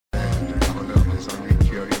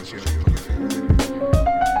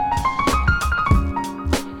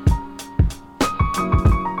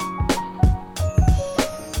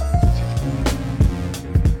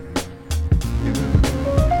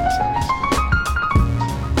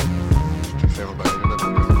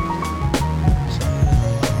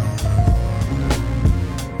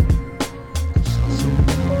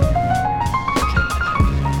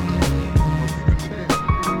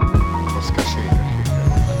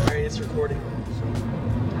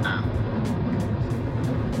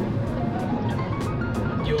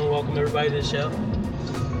everybody to the show.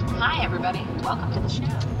 Hi, everybody. Welcome to the show.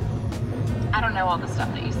 I don't know all the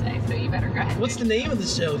stuff that you say, so you better go ahead. What's the name of the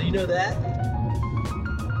show? Do you know that?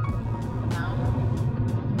 No.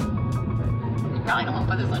 You probably don't want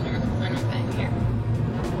to put this on your thing here.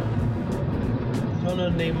 I don't know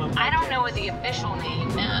the name of my podcast. I don't know what the official name,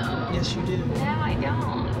 no. Yes, you do. No, I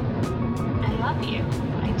don't. I love you.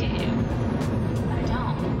 I do. But I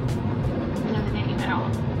don't know the name at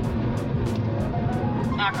all.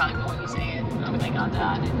 I probably won't when you say it. I'll be like, oh,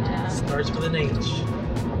 I didn't know. Starts with an H.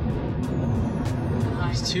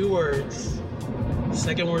 There's 2 words. The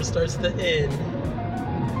second word starts with the N.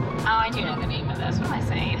 Oh, I do know the name of this. What am I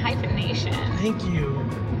saying? Hyphenation. Thank you.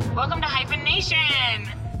 Welcome to Hyphenation.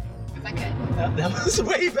 Is that good? That was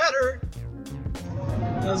way better.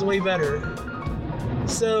 That was way better.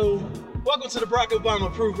 So, welcome to the Barack Obama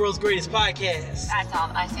Approved World's Greatest Podcast. That's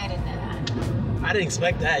all. I said I didn't know that. I didn't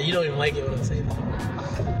expect that. You don't even like it when I say that.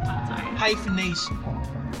 Oh, sorry. Hyphenation.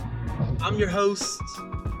 I'm your host,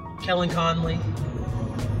 Kellen Conley.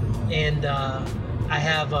 And I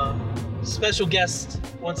have a special guest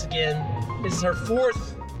once again. This is her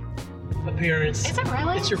 4th appearance. Is it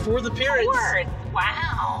really? It's your 4th appearance. 4th.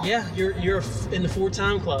 Wow. Yeah, you're in the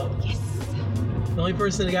 4-time club. Yes. The only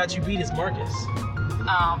person that got you beat is Marcus.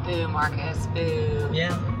 Oh, boo, Marcus. Boo.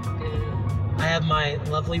 Yeah. Boo. I have my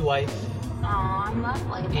lovely wife, Oh, I'm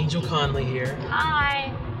lovely. Angel Conley here.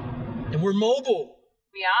 Hi. And we're mobile.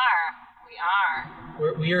 We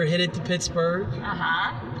are. We are headed to Pittsburgh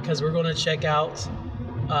Uh-huh. because we're going to check out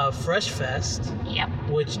Fresh Fest, Yep.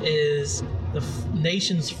 which is the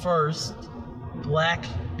nation's first black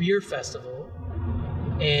beer festival.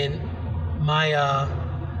 And my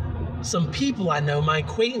some people I know, my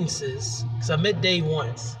acquaintances, because I met Dave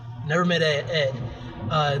once, never met Ed.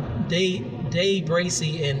 Dave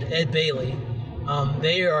Bracey and Ed Bailey,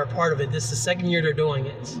 they are a part of it. This is the 2nd year they're doing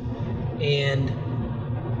it. And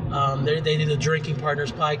they do the Drinking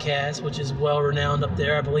Partners podcast, which is well-renowned up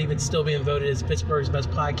there. I believe it's still being voted as Pittsburgh's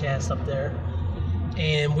best podcast up there.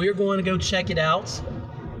 And we're going to go check it out.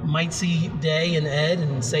 Might see Day and Ed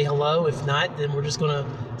and say hello. If not, then we're just going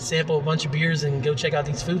to sample a bunch of beers and go check out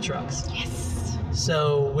these food trucks. Yes.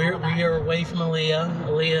 So we are away from Aaliyah.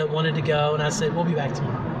 Aaliyah wanted to go, and I said, we'll be back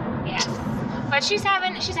tomorrow. Yes. But she's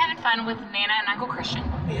having fun with Nana and Uncle Christian.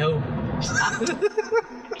 We hope.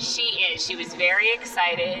 She is. She was very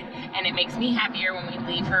excited, and it makes me happier when we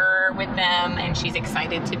leave her with them, and she's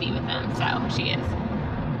excited to be with them. So she is.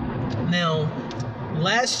 Now,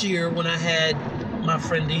 last year when I had my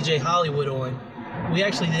friend DJ Hollywood on, we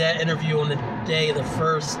actually did that interview on the day of the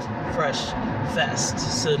first Fresh Fest.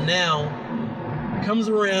 So now comes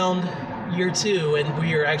around year 2, and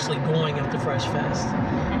we are actually going up to Fresh Fest.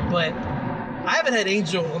 But I haven't had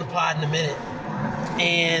Angel on the pod in a minute,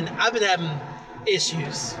 and I've been having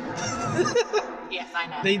issues. Yes, I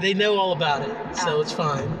know. They know all about it, so it's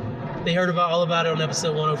fine. They heard all about it on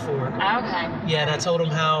episode 104. Okay. Yeah, and I told them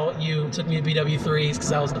how you took me to BW3s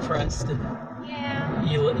because I was depressed, and Yeah.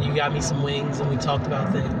 you got me some wings, and we talked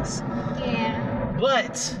about things. Yeah.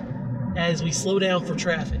 But as we slow down for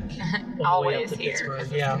traffic, on the way up Always to here. Pittsburgh,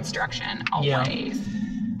 'Cause yeah, it's construction. Yeah. Always.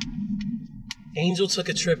 Angel took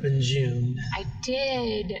a trip in June, I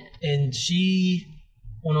did. and she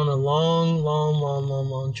went on a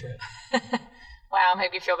long trip. Wow,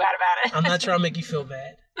 made me feel bad about it. I'm not trying to make you feel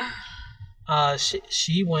bad.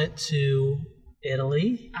 She went to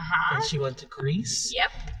Italy, Uh-huh. and she went to Greece,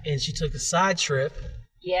 Yep. and she took a side trip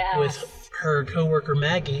Yes. with her coworker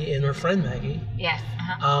Maggie and her friend Maggie Yes.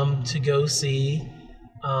 Uh-huh. to go see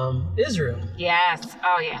Israel. Yes.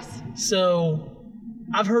 Oh, yes. So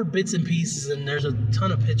I've heard bits and pieces, and there's a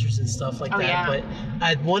ton of pictures and stuff like that. Yeah. But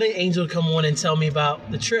I wanted Angel to come on and tell me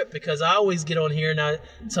about the trip, because I always get on here and I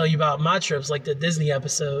tell you about my trips, like the Disney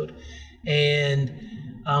episode. And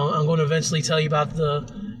I'm going to eventually tell you about the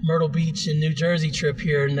Myrtle Beach and New Jersey trip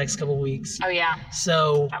here in the next couple of weeks. Oh, yeah.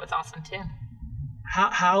 So That was awesome, too.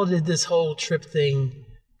 how did this whole trip thing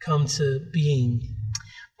come to being?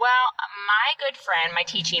 Well, my good friend, my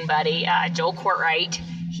teaching buddy, Joel Courtwright,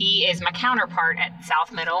 he is my counterpart at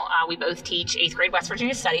South Middle. We both teach 8th grade West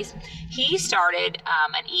Virginia Studies. He started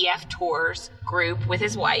an EF Tours group with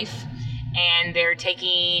his wife, and they're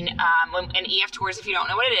taking an EF Tours. If you don't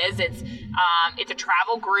know what it is, it's a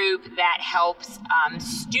travel group that helps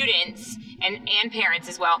students and parents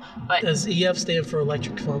as well. But Does EF stand for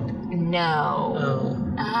Electric Funk? no,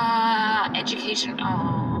 Oh. education.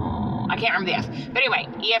 Oh, I can't remember the F. But anyway,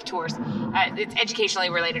 EF Tours. It's educationally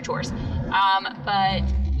related tours. But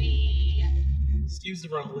we, Excuse the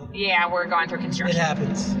rumbling. yeah, we're going through It construction.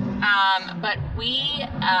 happens. But we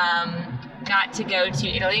got to go to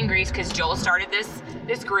Italy and Greece because Joel started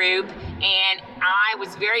this group, and I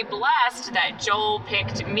was very blessed that Joel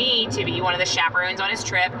picked me to be one of the chaperones on his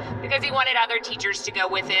trip because he wanted other teachers to go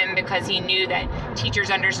with him because he knew that teachers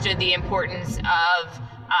understood the importance of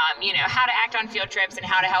how to act on field trips and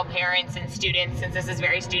how to help parents and students, since this is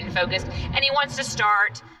very student focused. And he wants to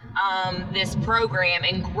start this program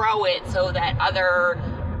and grow it so that other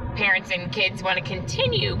parents and kids want to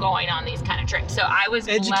continue going on these kind of trips. So I was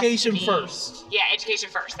education first. Yeah, education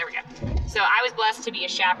first. There we go. So I was blessed to be a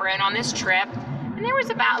chaperone on this trip. And there was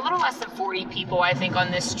about a little less than 40 people, I think,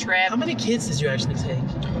 on this trip. How many kids did you actually take?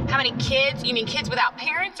 How many kids? You mean kids without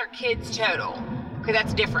parents or kids total? Because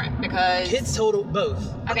that's different. Because kids total,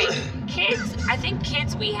 both. Okay, kids. I think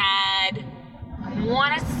kids we had.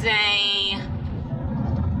 Want to say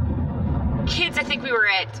kids. I think we were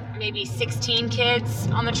at maybe 16 kids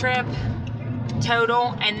on the trip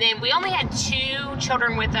total, and then we only had 2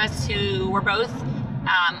 children with us who were both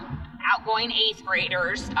outgoing 8th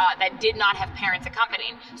graders that did not have parents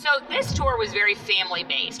accompanying. So this tour was very family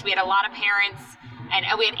based. We had a lot of parents, and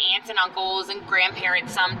we had aunts and uncles and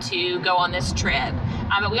grandparents, some to go on this trip.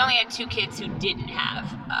 But we only had 2 kids who didn't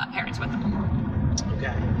have parents with them.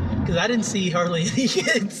 Okay, because I didn't see hardly any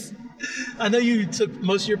kids. I know you took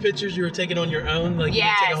most of your pictures you were taking on your own, like you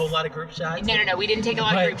didn't take a whole lot of group shots. No, we didn't take a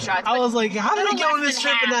lot of group shots. I was like, how did they go on this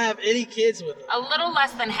trip and not have any kids with them? A little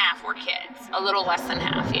less than half were kids. A little less than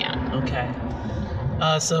half, yeah. Okay.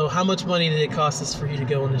 So how much money did it cost us for you to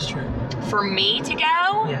go on this trip? For me to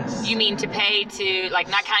go? Yes. You mean to pay to, like,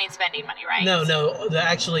 not counting spending money, right? No, to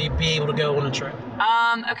actually be able to go on a trip.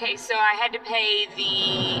 Okay, so I had to pay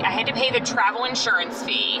the travel insurance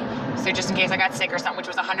fee, so just in case I got sick or something, which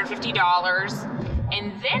was $150.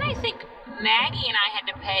 And then I think Maggie and I had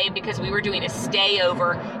to pay because we were doing a stay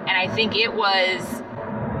over, and I think it was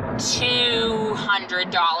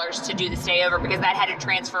 $200 to do the stay over because that had to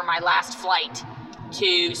transfer my last flight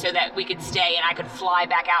so that we could stay and I could fly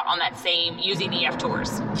back out on that same using EF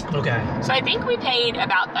Tours. Okay. So I think I paid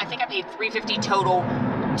 $350 total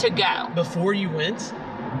to go. Before you went?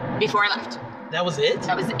 Before I left. That was it?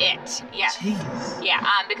 That was it. Yeah. Jeez. Yeah.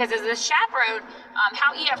 Because as a chaperone,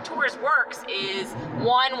 how EF Tours works is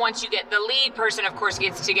once you get the lead person, of course,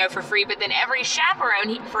 gets to go for free, but then every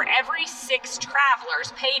chaperone, for every 6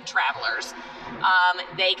 travelers, paid travelers,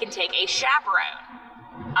 they can take a chaperone.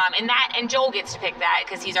 And Joel gets to pick that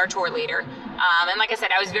because he's our tour leader. And like I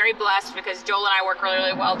said, I was very blessed because Joel and I work really,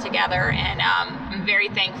 really well together, and I'm very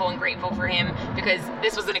thankful and grateful for him because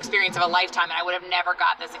this was an experience of a lifetime, and I would have never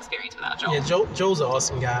got this experience without Joel. Yeah, Joel's an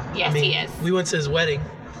awesome guy. Yes, he is. We went to his wedding.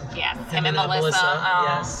 Yes, him and Melissa.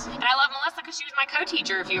 Yes. And I love Melissa because she was my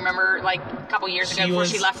co-teacher, if you remember, like a couple years ago before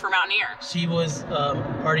she left for Mountaineer. She was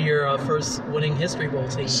part of your first winning History Bowl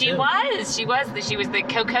team. She was the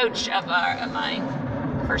co-coach of my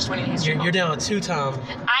first winning History Bowl. You're down a 2-time.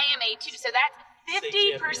 I am a 2, so that's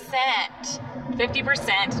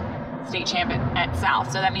 50% state champion at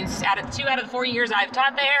South. So that means 2 out of the 4 years I've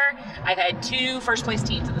taught there, I've had 2 first place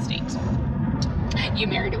teams in the state. You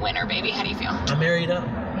married a winner, baby. How do you feel? I married up.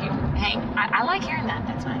 Hey, I like hearing that.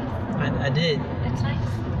 That's nice. I did. That's nice.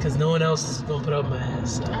 Because no one else is going to put up my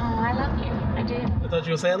ass. So. Oh, I love you. I do. I thought you were going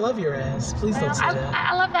to say I love your ass. Please don't say that.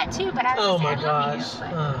 I love that too, but I Oh say my I gosh.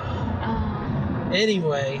 love you,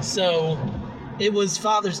 Anyway, so it was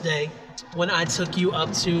Father's Day when I took you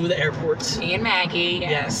up to the airport. Me and Maggie.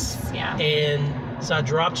 Yes. Yeah. And so I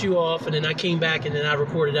dropped you off, and then I came back, and then I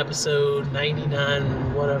recorded episode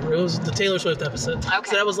 99, whatever. It was the Taylor Swift episode. Okay.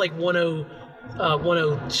 So that was like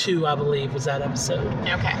 102, I believe, was that episode.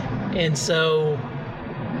 Okay. And so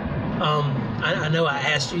I know I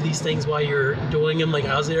asked you these things while you're doing them, like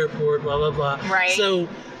how's the airport, blah, blah, blah. Right.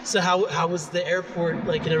 So how was the airport,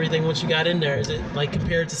 like, and everything once you got in there? Is it, like,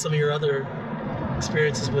 compared to some of your other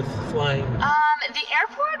experiences with flying? The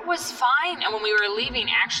airport was fine, and when we were leaving,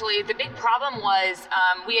 actually, the big problem was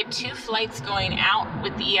we had 2 flights going out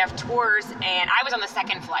with the EF Tours, and I was on the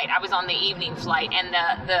second flight. I was on the evening flight, and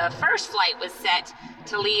the first flight was set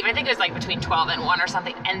to leave. I think it was like between 12 and 1 or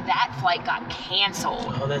something, and that flight got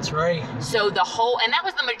canceled. Oh, that's right. So and that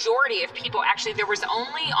was the majority of people. Actually, there was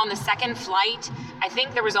only, on the second flight, I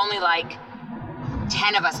think there was only like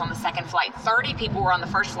 10 of us on the second flight. 30 people were on the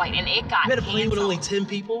first flight, and it got You had a plane canceled. with only 10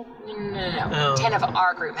 people? No. Oh. 10 of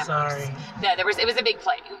our group members. Sorry. No, it was a big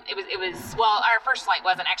plane. It was well, our first flight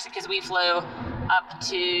wasn't actually because we flew up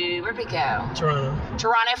to, where'd we go? Toronto.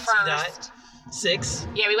 Toronto that? first. 6.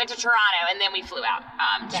 Yeah, we went to Toronto, and then we flew out.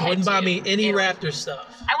 She wouldn't buy me any Raptor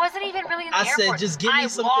stuff. I wasn't even really in the I airport. said, just give me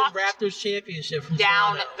something walked Raptors championship from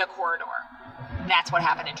down Toronto. the corridor. That's what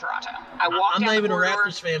happened in Toronto. I walked I'm down not even the a corridor.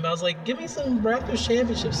 Raptors fan, but I was like, give me some Raptors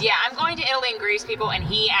championships. Yeah, I'm going to Italy and Greece, people, and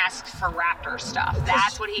he asked for Raptor stuff.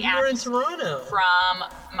 That's what he You were in asked Toronto. from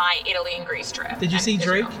my Italy and Greece trip. Did you see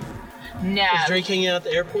Israel. Drake? No. Is Drake hanging out at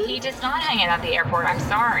the airport? He does not hang out at the airport. I'm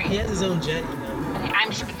sorry. He has his own jet, you know.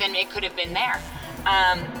 I'm sure then it could have been there.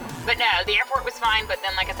 But no, the airport was fine. But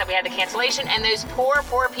then, like I said, we had the cancellation, and those poor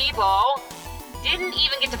people didn't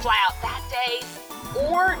even get to fly out that day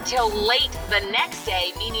or till late the next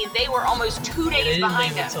day, meaning they were almost 2 They days didn't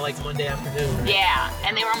behind leave us. until like Monday afternoon. Right? Yeah,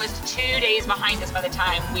 and they were almost 2 days behind us by the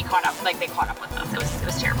time we caught up. Like they caught up with us. It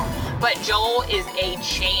was terrible. But Joel is a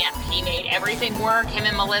champ. He made everything work. Him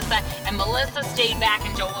and Melissa stayed back,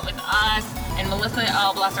 and Joel went with us. And Melissa,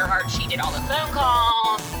 oh bless her heart, she did all the phone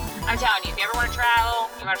calls. I'm telling you, if you ever want to travel,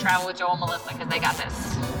 you want to travel with Joel and Melissa because they got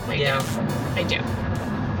this. They do.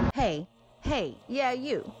 Hey, yeah,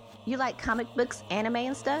 you. You like comic books, anime,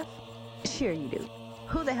 and stuff? Sure you do.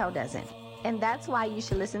 Who the hell doesn't? And that's why you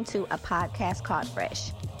should listen to a podcast called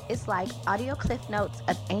Fresh. It's like audio cliff notes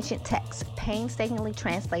of ancient texts painstakingly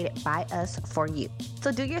translated by us for you.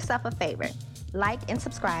 So do yourself a favor. Like and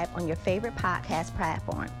subscribe on your favorite podcast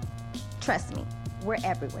platform. Trust me, we're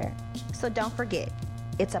everywhere. So don't forget,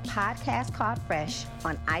 it's a podcast called Fresh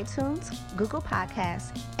on iTunes, Google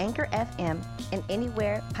Podcasts, Anchor FM, and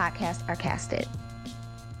anywhere podcasts are casted.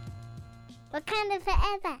 Wakanda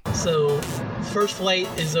forever. So, first flight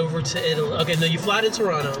is over to Italy. Okay, no, you fly to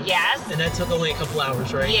Toronto. Yes. And that took only a couple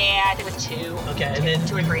hours, right? Yeah, I think it was 2. Okay, and then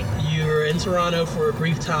 2 or 3. you were in Toronto for a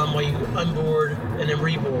brief time while you unboard and then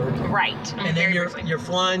reboard. Right. And then you're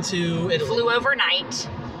flying to Italy. Flew overnight.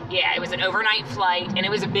 Yeah, it was an overnight flight, and it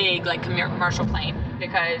was a big, like, commercial plane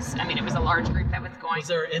because, I mean, it was a large group that was going. Was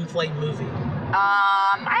there an in-flight movie?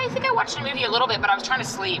 I think I watched a movie a little bit, but I was trying to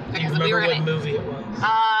sleep Do you because we remember were what movie it was?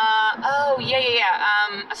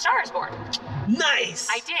 A Star is Born. Nice!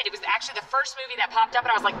 I did. It was actually the first movie that popped up,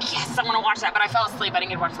 and I was like, yes, I want to watch that, but I fell asleep. I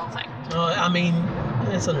didn't get to watch the whole thing. I mean,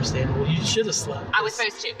 that's understandable. You should have slept. I was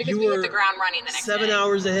supposed to because You we hit were the ground running the next 7 day.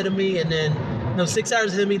 hours ahead of me, and then 6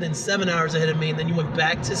 hours ahead of me, then 7 hours ahead of me, and then you went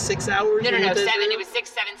back to 6 hours. No, You went to 7. Israel? It was 6,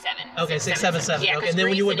 7, 7. Okay, 6, 7, 7. Yeah, Okay, and then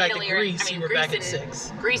when you went back to Italy Greece, you were back at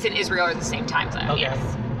 6. Greece and Israel are the same time zone. Okay.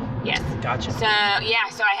 Yes. Gotcha. So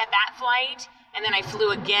I had that flight, and then I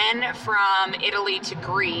flew again from Italy to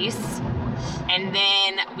Greece, and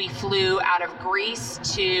then we flew out of Greece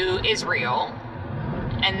to Israel,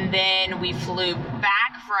 and then we flew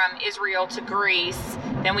back from Israel to Greece,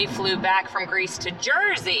 then we flew back from Greece to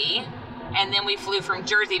Jersey, and then we flew from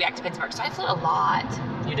Jersey back to Pittsburgh. So I flew a lot.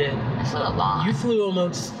 You did. I flew a lot. You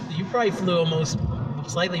probably flew almost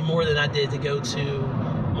slightly more than I did to go to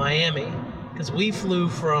Miami. Because we flew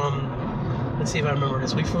from, let's see if I remember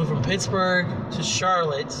this, we flew from Pittsburgh to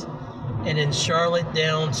Charlotte, and then Charlotte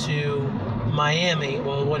down to Miami.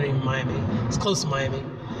 Well, it wasn't even Miami. It's close to Miami.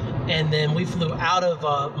 And then we flew out of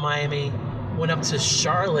Miami, went up to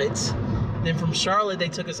Charlotte. Then from Charlotte, they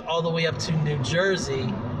took us all the way up to New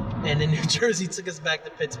Jersey. And then New Jersey took us back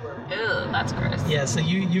to Pittsburgh. Ew, that's gross. Yeah, so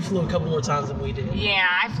you flew a couple more times than we did. Yeah,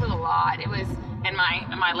 I flew a lot. It was, and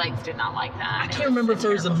my legs did not like that. I can't remember if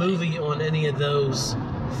there was a movie on any of those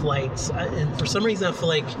flights. And for some reason, I feel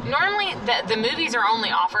like... Normally, the movies are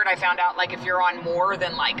only offered, I found out, like, if you're on more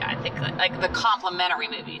than, like, I think, like, the complimentary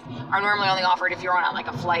movies are normally only offered if you're on, like,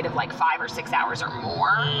 a flight of, like, 5 or 6 hours or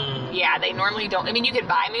more. Yeah, they normally don't... I mean, you could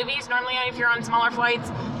buy movies normally if you're on smaller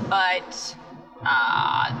flights, but...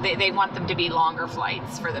 they want them to be longer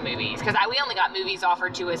flights for the movies because we only got movies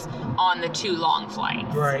offered to us on the 2 long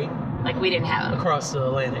flights. Right. Like we didn't have them. Across the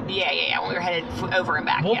Atlantic. Yeah. When we were headed over and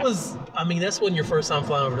back. What was? I mean, that's when your first time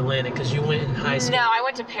flying over the Atlantic because you went in high school. No, I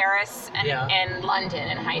went to Paris and London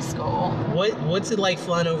in high school. What's it like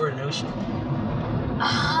flying over an ocean?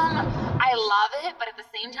 I love it, but at the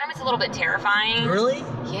same time, it's a little bit terrifying. Really?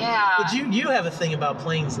 Yeah. But you have a thing about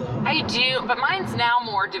planes though. I do, but mine's now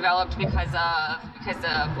more developed because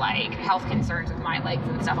of like health concerns with my legs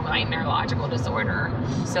and stuff, with my neurological disorder.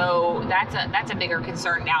 So that's a bigger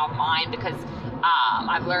concern now of mine because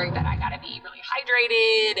I've learned that I gotta be really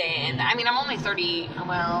hydrated, and I mean I'm only 30.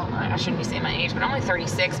 Well, I shouldn't be saying my age, but I'm only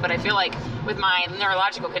 36. But I feel like with my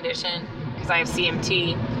neurological condition, because I have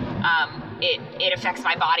CMT, it affects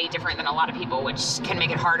my body different than a lot of people, which can make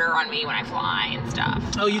it harder on me when I fly and stuff.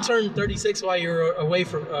 Oh, you turned 36 while you were away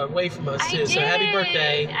from us too. I did. So happy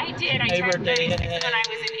birthday! I did. I Happy turned birthday! 36 when I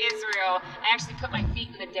was in Israel. I actually put my feet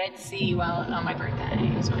in the Dead Sea on my birthday.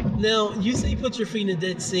 It was really cool. Now you say you put your feet in the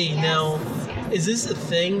Dead Sea. Yes, Now, yes. Is this a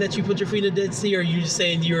thing that you put your feet in the Dead Sea, or are you just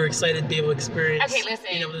saying you're excited to be able to experience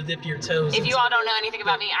being able to dip your toes? If you all don't know anything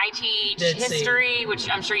about me, I teach history, which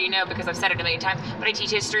I'm sure you know because I've said it a million times, but I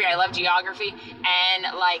teach history, I love geography, and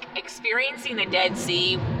like experiencing the Dead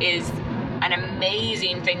Sea is an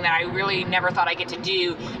amazing thing that I really never thought I'd get to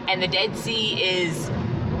do. And the Dead Sea is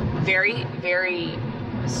very, very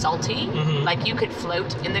salty. Like you could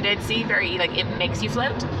float in the Dead Sea, like it makes you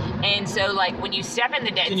float. And so like when you step in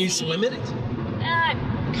the Dead Sea. Can you swim in it?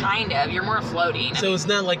 Kind of. You're more floating. So it's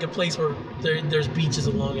not like a place where there's beaches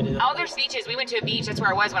along it. Oh, there's beaches. We went to a beach. That's where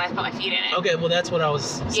I was when I put my feet in it. Okay, well that's what I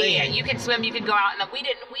was saying. Yeah, you can swim. You could go out, and we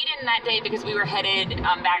didn't that day because we were headed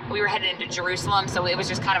back. We were headed into Jerusalem, so it was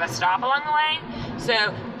just kind of a stop along the way.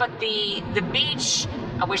 So, but the beach.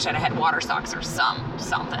 I wish I'd had water socks or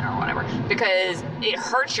something or whatever, because it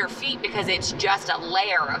hurts your feet because it's just a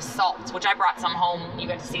layer of salt, which I brought some home. You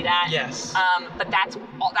got to see that. Yes. But that's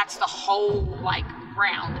the whole like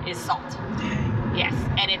ground is salt. Dang. Yes,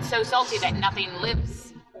 and it's so salty that nothing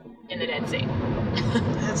lives in the Dead Sea.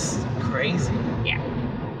 That's crazy. Yeah,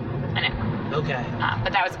 I know. Okay.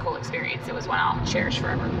 But that was a cool experience. It was one I'll cherish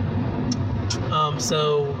forever.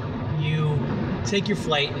 So you take your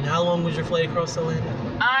flight, and how long was your flight across the land?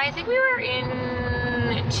 I think we were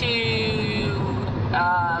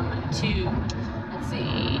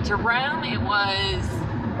to Rome. It was,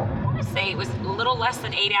 I want to say it was a little less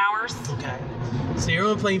than 8 hours. Okay. So you're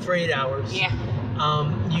on a plane for 8 hours. Yeah.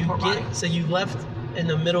 So you left in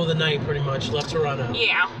the middle of the night, pretty much, left Toronto.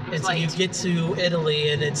 Yeah. And so you get to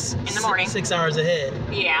Italy, and it's in the morning. 6 hours ahead.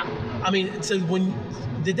 Yeah. I mean, so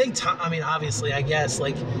did they? I mean, obviously, I guess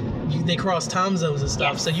they crossed time zones and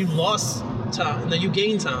stuff. Yes. So you lost time. No, you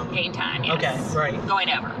gained time. Gained time. Yes. Okay. Right. Going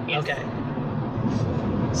over. Yes. Okay.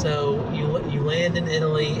 So you land in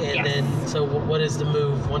Italy, and then what is the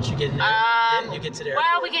move once you get in? You get to there.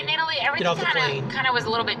 Well, we get in Italy. Everything kind of was a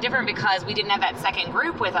little bit different because we didn't have that second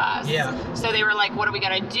group with us. Yeah. So they were like, "What are we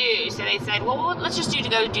gonna do?" So they said, "Well, let's just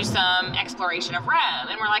go do some exploration of Rome."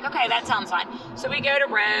 And we're like, "Okay, that sounds fine." So we go to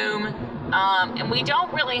Rome, and we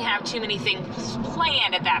don't really have too many things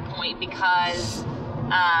planned at that point because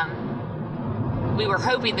we were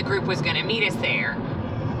hoping the group was going to meet us there.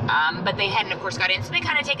 But they hadn't, of course, got in. So they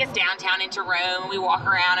kind of take us downtown into Rome. We walk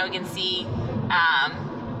around and we can see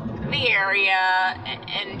the area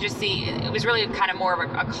and just see. It was really kind of more of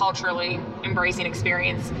a culturally embracing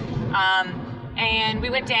experience. And we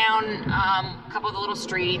went down a couple of the little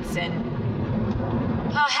streets and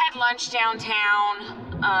had lunch downtown,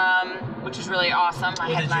 which was really awesome.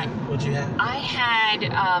 What'd you have? I had,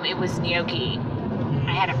 it was gnocchi.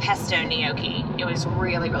 I had a pesto gnocchi. It was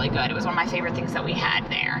really, really good. It was one of my favorite things that we had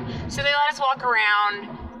there. So they let us walk around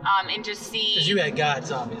and just see. Because you had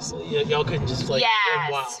guides, obviously. Y'all couldn't just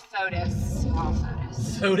yes, wow. Fotis. Oh,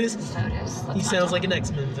 Fotis. Fotis? Fotis. He sounds like an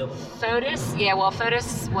X-Men villain. Fotis? Yeah, well,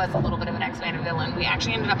 Fotis was a little bit of an X-Men villain. We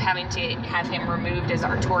actually ended up having to have him removed as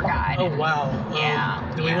our tour guide. Oh, wow.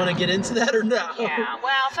 Yeah. Do we want to get into that or no? Yeah,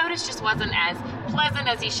 well, Fotis just wasn't as pleasant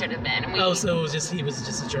as he should have been. So he was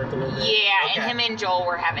just a jerk a little bit. Yeah, okay. and him and Joel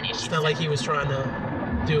were having issues. It's not like he was trying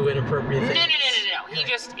to do inappropriate things. No.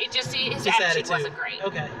 His attitude wasn't great.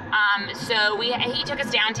 Okay. So he took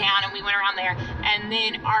us downtown and we went around there, and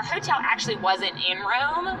then our hotel actually wasn't in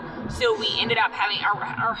Rome, so we ended up having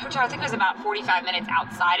our hotel. I think it was about 45 minutes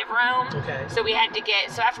outside of Rome. Okay. So we had to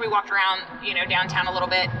so after we walked around, downtown a little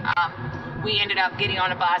bit, we ended up getting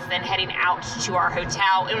on a bus, then heading out to our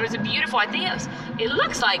hotel. It was a beautiful. I think it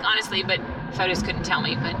looks like, honestly, but Fotis couldn't tell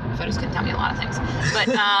me. But Fotis couldn't tell me a lot of things. But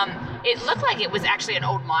it looked like it was actually an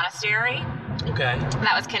old monastery. Okay.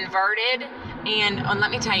 That was converted. And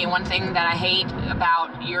let me tell you, one thing that I hate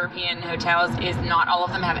about European hotels is not all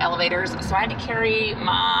of them have elevators. So I had to carry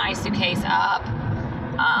my suitcase up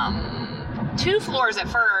 2 floors at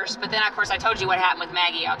first, but then of course I told you what happened with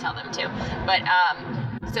Maggie. I'll tell them too. But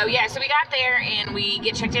so we got there and we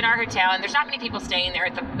get checked in our hotel, and there's not many people staying there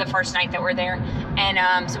at the first night that we're there.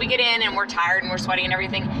 And so we get in and we're tired and we're sweaty and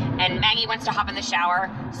everything, and Maggie wants to hop in the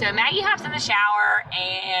shower. So Maggie hops in the shower,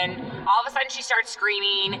 and all of a sudden she starts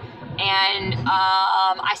screaming, and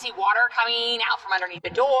I see water coming out from underneath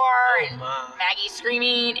the door, and Maggie's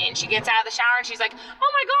screaming, and she gets out of the shower and she's like,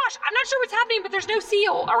 "Oh my gosh, I'm not sure what's happening, but there's no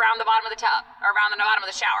seal around the bottom of the tub, or around the bottom of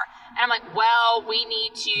the shower." And I'm like, "Well, we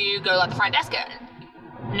need to go let the front desk in."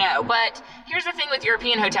 No, but here's the thing with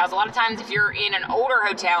European hotels. A lot of times if you're in an older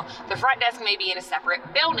hotel, the front desk may be in a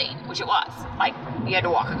separate building, which it was. Like, you had to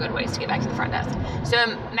walk a good ways to get back to the front desk. So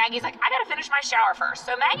Maggie's like, "I gotta finish my shower first."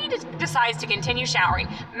 So Maggie decides to continue showering.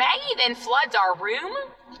 Maggie then floods our room,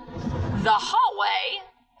 the hallway,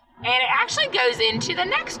 and it actually goes into the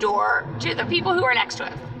next door to the people who are next to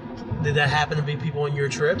us. Did that happen to be people on your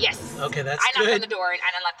trip? Yes. Okay, that's I knocked good. on the door and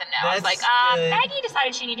I didn't let them know. I was That's like, good. Maggie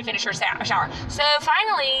decided she needed to finish her shower. So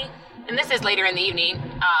finally, and this is later in the evening,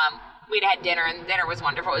 we'd had dinner, and dinner was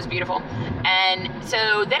wonderful. It was beautiful. And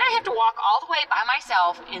so then I have to walk all the way by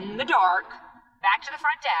myself in the dark back to the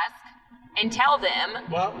front desk and tell them.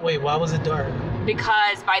 Why was it dark?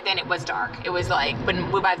 Because by then it was dark. It was like, by the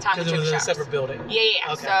time we Because took it was in a showers. separate building.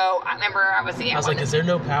 Yeah. Okay. So I remember I was like, is there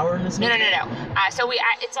no power in this? No. hotel? So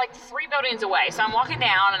it's like 3 buildings away. So I'm walking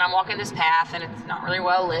down and I'm walking this path and it's not really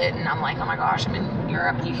well lit. And I'm like, oh my gosh, I'm in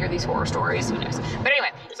Europe and you hear these horror stories. Who knows? But anyway,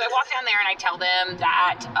 so I walk down there and I tell them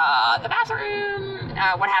that the bathroom,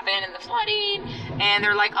 what happened in the flooding. And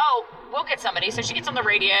they're like, oh, we'll get somebody. So she gets on the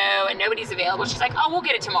radio and nobody's available. She's like, oh, we'll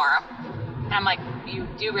get it tomorrow. And I'm like, you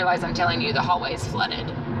do realize I'm telling you the hallway is flooded?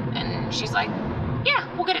 And she's like,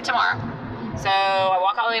 yeah, we'll get it tomorrow. So I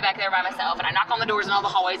walk all the way back there by myself, and I knock on the doors in all the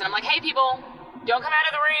hallways, and I'm like, hey, people, don't come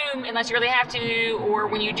out of the room unless you really have to, or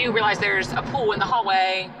when you do realize there's a pool in the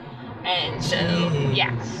hallway. And so,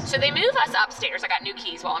 yeah. So they move us upstairs. I got new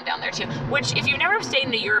keys while I'm down there, too, which if you've never stayed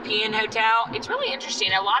in a European hotel, it's really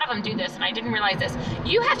interesting. A lot of them do this, and I didn't realize this.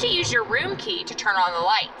 You have to use your room key to turn on the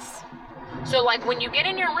lights. So, like, when you get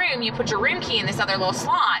in your room, you put your room key in this other little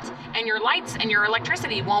slot, and your lights and your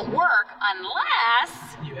electricity won't work unless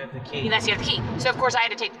you have the key. you have the key. So, of course, I had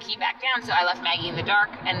to take the key back down, so I left Maggie in the dark,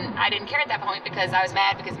 and I didn't care at that point because I was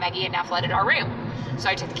mad because Maggie had now flooded our room. So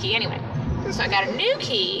I took the key anyway. So I got a new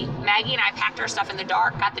key. Maggie and I packed our stuff in the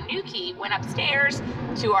dark, got the new key, went upstairs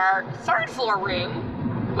to our 3rd floor room,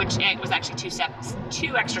 which it was actually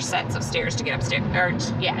 2 extra sets of stairs to get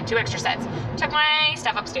upstairs. 2 extra sets. Took my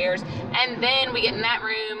stuff upstairs, and then we get in that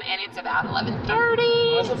room, and it's about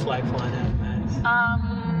 11:30. Why's the flag flying out, Max?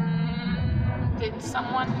 Did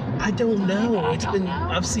someone? I don't know. I don't know.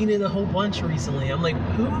 I've seen it a whole bunch recently. I'm like,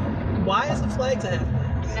 why is the flags out,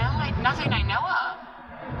 Max? No, nothing I know of.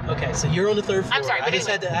 Okay, so you're on the 3rd floor. I'm sorry, but I just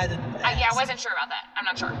anyway. had to Yeah, I wasn't sure about that. I'm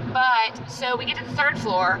not sure. But, so we get to the 3rd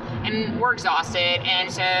floor, and we're exhausted,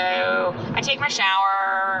 and so I take my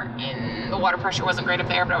shower, and the water pressure wasn't great up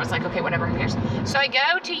there, but I was like, okay, whatever, who cares? So I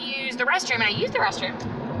go to use the restroom, and I use the restroom,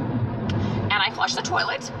 and I flush the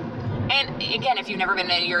toilet. And again, if you've never been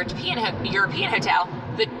in a European hotel,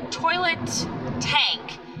 the toilet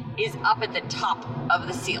tank is up at the top of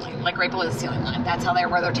the ceiling, like right below the ceiling line. That's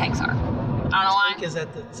where their tanks are. I don't know why. The tank is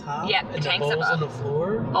at the top? Yeah, and tank's the bowl's above. on the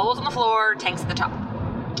floor? Bowls on the floor, tanks at the top.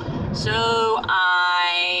 So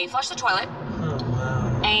I flush the toilet, Oh,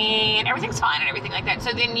 wow. and everything's fine and everything like that.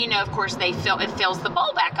 So then, of course, it fills the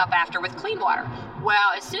bowl back up after with clean water.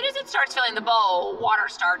 Well, as soon as it starts filling the bowl, water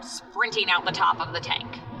starts sprinting out the top of the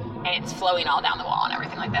tank. And it's flowing all down the wall and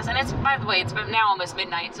everything like this. And it's, by the way, it's now almost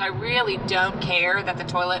midnight, so I really don't care that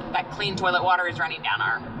that clean toilet water is running down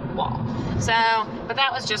our wall. So, but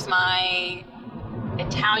that was just my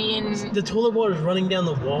Italian. The toilet water is running down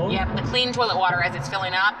the wall? Yep, the clean toilet water as it's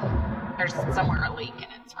filling up, there's somewhere a leak and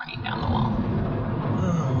it's running down the wall.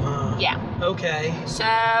 Oh, wow. Yeah. Okay. So,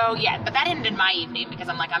 yeah, but that ended my evening because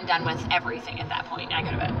I'm done with everything at that point. I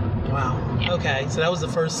go to bed. Wow. Yeah. Okay, so that was the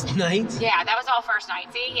first night? Yeah, that was all first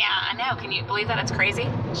night. See, yeah, I know. Can you believe that? It's crazy.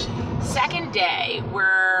 Jeez. Second day,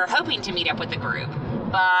 we're hoping to meet up with the group,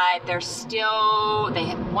 but they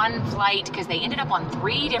had one flight because they ended up on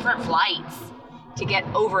 3 different flights to get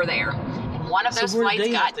over there. And one of those where did flights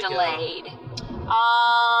they got have to go? delayed.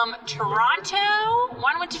 Toronto.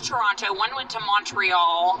 One went to Toronto, one went to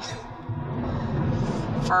Montreal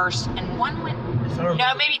first, and one went. If I remember,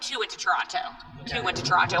 No, maybe 2 went to Toronto. Okay. 2 went to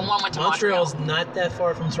Toronto, and one went to Montreal. Montreal's not that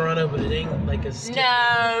far from Toronto, but it ain't like a skip.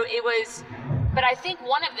 No, it was. But I think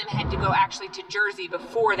one of them had to go actually to Jersey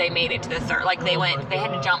before they made it to the 3rd. Like they Oh went, my they had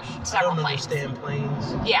to gosh. jump several I don't planes. understand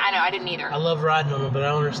planes. Yeah, I know. I didn't either. I love riding on them, but I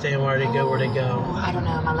don't understand why they go where they go. I don't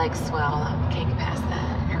know. My legs swell. I can't get past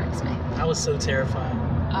that. It hurts me. I was so terrified.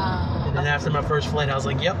 Oh. And then after my first flight, I was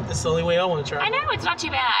like, yep, this is the only way I want to I travel. know it's not too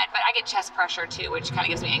bad, but I get chest pressure too, which kind of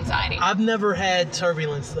gives me anxiety. I've never had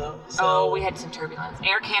turbulence, though. So Oh, we had some turbulence.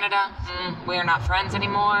 Air Canada, we are not friends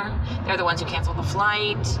anymore. They're the ones who canceled the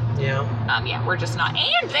flight. Yeah. Yeah, we're just not.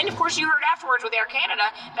 And then, of course, you heard afterwards with Air Canada,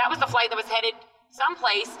 that was the flight that was headed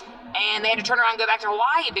someplace, and they had to turn around and go back to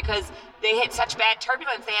Hawaii because they had such bad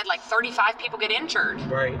turbulence. They had like 35 people get injured.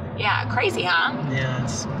 Right. Yeah, crazy, huh? Yeah,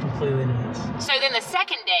 it's completely nuts. So then the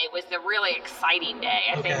second day was the really exciting day,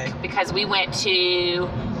 I Okay. think, because we went to,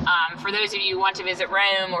 for those of you who want to visit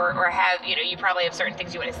Rome or have, you probably have certain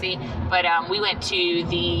things you want to see, but we went to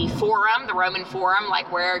the Forum, the Roman Forum,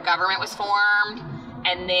 like where government was formed.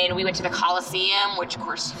 And then we went to the Colosseum, which, of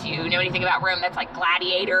course, if you know anything about Rome, that's like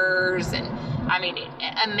gladiators. And I mean,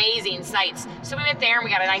 amazing sights. So we went there and we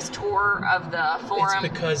got a nice tour of the forum.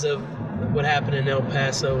 It's because of what happened in El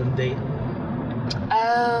Paso and Dayton.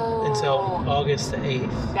 Oh. Until August the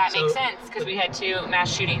 8th. That makes sense, because we had 2 mass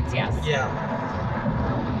shootings, yes. Yeah.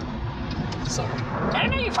 Sorry. I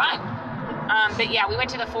don't know, you're fine. But yeah, we went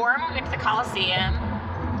to the forum, we went to the Coliseum.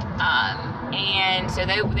 And so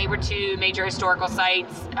they were 2 major historical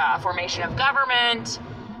sites, formation of government.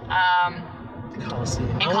 The Coliseum.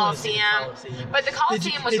 And Coliseum. But the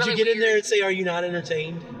Coliseum was really Did you get in weird. there and say, "Are you not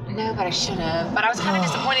entertained"? No, but I should have. But I was kind of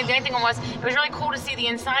disappointed. The only thing was, it was really cool to see the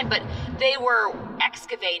inside, but they were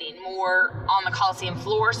excavating more on the Coliseum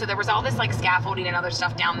floor, so there was all this like scaffolding and other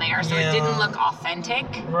stuff down there, so it didn't look authentic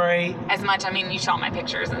Right. as much. I mean, you saw my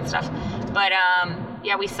pictures and stuff, but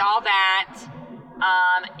yeah, we saw that,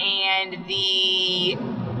 and the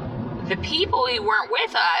people who weren't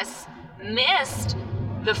with us missed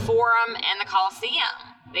the forum and the Coliseum.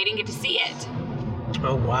 They didn't get to see it.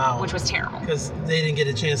 Oh, wow. Which was terrible. Because they didn't get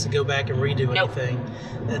a chance to go back and redo Nope. anything.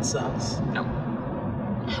 That sucks. Nope.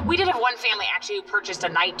 We did have one family actually who purchased a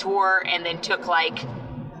night tour and then took like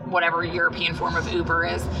whatever European form of Uber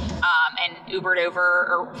is, and Ubered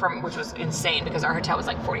over which was insane because our hotel was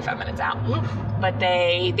like 45 minutes out. Oof. But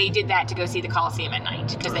they did that to go see the Coliseum at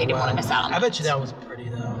night because they didn't want to miss out on I that. bet you that was pretty,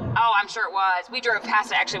 though. Oh, I'm sure it was. We drove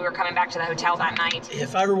past it. Actually, we were coming back to the hotel that night.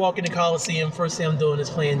 If I ever walk in the Coliseum, first thing I'm doing is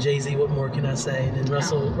playing Jay-Z, What More Can I Say? And then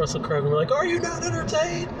Russell Crowe were like, "Are you not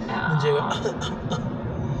entertained?" And Jay went,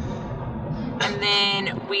 And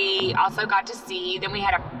then we also got to see, then we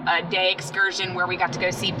had a day excursion where we got to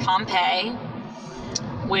go see Pompeii,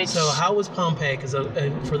 which... So how was Pompeii? Because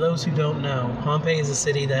for those who don't know, Pompeii is a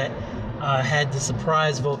city that had the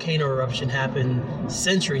surprise volcano eruption happen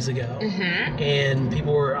centuries ago. Mm-hmm. And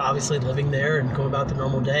people were obviously living there and going about their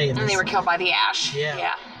normal day. And they were killed by the ash.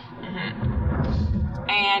 Yeah. Mm-hmm.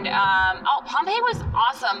 And, Pompeii was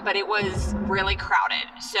awesome, but it was really crowded.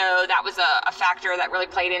 So that was a factor that really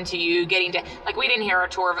played into you getting to, like, we didn't hear our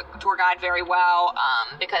tour guide very well,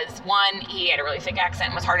 because 1, he had a really thick accent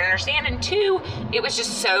and was hard to understand, and 2, it was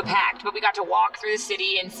just so packed. But we got to walk through the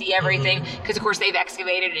city and see everything, because of course they've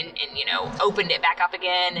excavated and opened it back up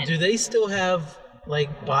again. And do they still have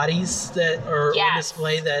like bodies that are on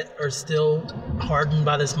display that are still hardened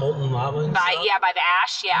by this molten lava and stuff? By the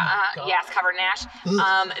ash, yes, covered in ash.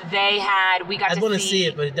 We got to see... I'd want to see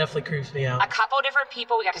it, but it definitely creeps me out. A couple different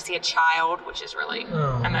people. We got to see a child, which is really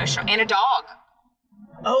emotional, and a dog.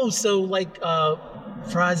 Oh, so like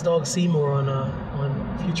Fry's dog Seymour on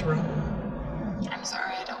Futurama. I'm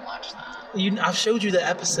sorry, I don't watch that. I've showed you the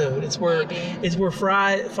episode. It's where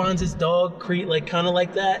Fry finds his dog kind of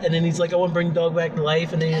like that, and then he's like, "I want to bring the dog back to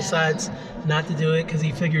life," and then he decides not to do it because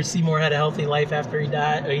he figures Seymour had a healthy life after he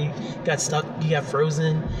died, or he got stuck, he got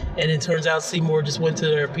frozen, and it turns out Seymour just went to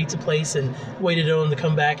their pizza place and waited on him to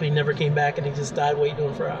come back, and he never came back, and he just died waiting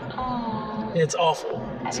on Fry. Oh, It's awful.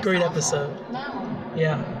 It's a great episode. No.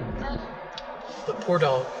 Yeah. But poor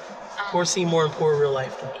dog. Poor Seymour and poor real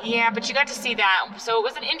life dog. Yeah, but you got to see that, so it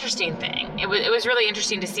was an interesting thing. It was really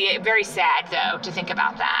interesting to see it. Very sad though to think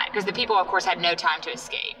about that, because the people, of course, had no time to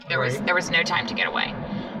escape. There was no time to get away,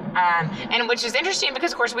 and which is interesting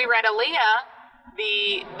because, of course, we read Aaliyah,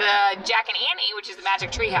 the Jack and Annie, which is the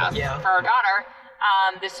Magic Treehouse for our daughter.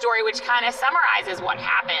 The story which kind of summarizes what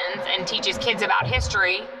happens and teaches kids about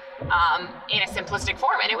history in a simplistic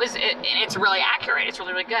form, and it's really accurate. It's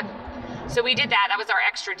really, really good. So we did that. That was our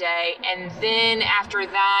extra day. And then after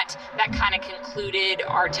that kind of concluded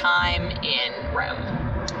our time in Rome.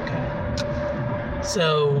 Okay.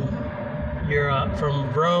 So you're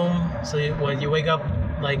from Rome. So you wake up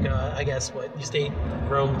I guess you stayed in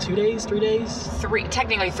Rome 2 days, 3 days?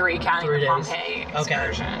 Technically 3, counting 3 the days. Pompeii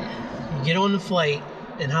excursion. Okay. You get on the flight,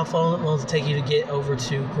 and how long does it take you to get over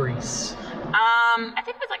to Greece? I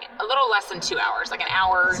think it was like a little less than 2 hours, like an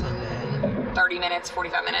hour and 30 minutes,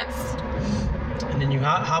 45 minutes. And then you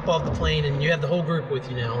hop off the plane, and you have the whole group with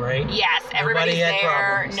you now, right? Yes, everybody's had there.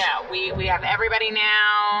 problems. No, we have everybody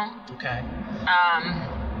now. Okay.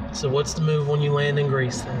 So what's the move when you land in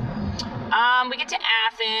Greece then? We get to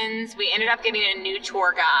Athens. We ended up getting a new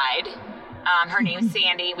tour guide. Her name's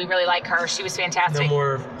Sandy. We really like her. She was fantastic. No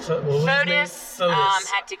more Fotis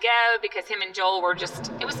had to go because him and Joel were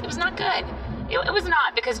just. It was not good. It was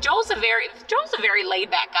not, because Joel's a very laid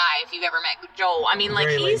back guy. If you've ever met Joel, I mean,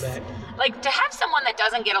 he's like, to have someone that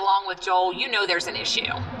doesn't get along with Joel, there's an issue.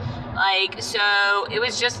 So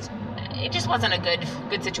it just wasn't a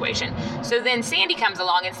good situation. So then Sandy comes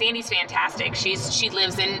along, and Sandy's fantastic. She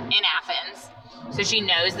lives in Athens, so she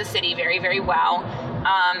knows the city very, very well.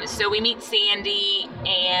 So we meet Sandy,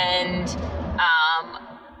 and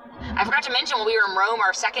I forgot to mention when we were in Rome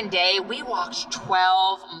our second day, we walked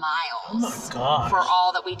 12 miles. Oh my gosh. For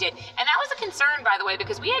all that we did. And that was a concern, by the way,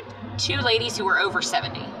 because we had 2 ladies who were over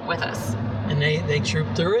 70 with us. And they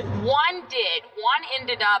trooped through it? One did. One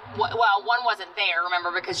ended up, well, one wasn't there,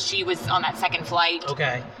 remember, because she was on that second flight.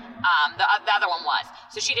 Okay. The other one was.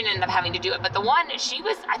 So she didn't end up having to do it. But the one, I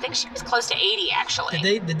think she was close to 80, actually.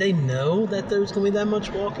 Did they know that there was going to be that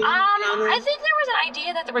much walking? I think there was an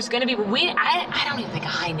idea that there was going to be, but I don't even think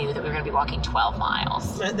I knew that we were going to be walking 12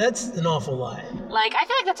 miles. That's an awful lot. Like, I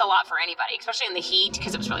feel like that's a lot for anybody, especially in the heat,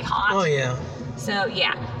 because it was really hot. Oh, yeah. So,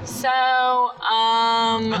 yeah. So,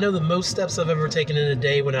 I know the most steps I've ever taken in a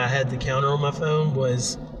day when I had the counter on my phone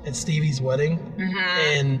was at Stevie's wedding. Mm-hmm.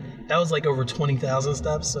 And that was like over 20,000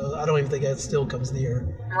 steps, so I don't even think that still comes near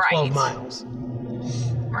 12 miles.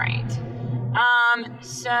 Right.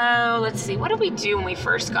 So let's see. What did we do when we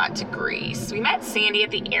first got to Greece? We met Sandy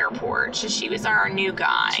at the airport. She was our new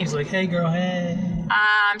guide. She's like, "Hey, girl, hey."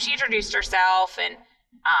 She introduced herself, and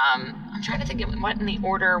I'm trying to think of what in the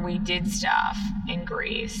order we did stuff in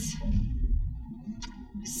Greece.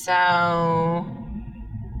 So, oh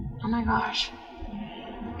my gosh,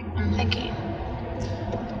 I'm thinking.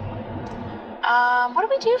 What did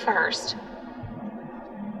we do first?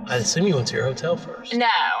 I assume you went to your hotel first. No,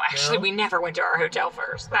 actually, we never went to our hotel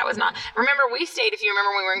first. That was not. Remember, if you remember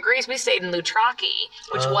when we were in Greece, we stayed in Lutraki,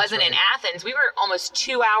 which wasn't in Athens. We were almost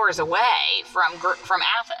 2 hours away from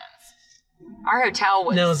Athens. Our hotel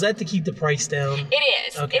was. Now, is that to keep the price down? It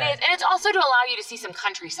is. Okay. It is. And it's also to allow you to see some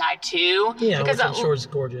countryside, too. Yeah, because I'm sure it's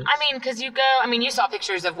gorgeous. I mean, because you saw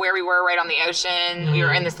pictures of where we were right on the ocean. Mm-hmm. We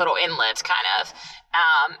were in this little inlet, kind of.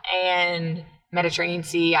 And Mediterranean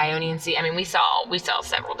Sea, Ionian Sea. I mean, we saw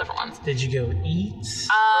several different ones. Did you go eat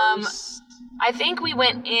first? I think we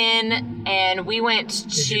went in and we went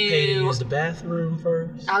Did you pay to use the bathroom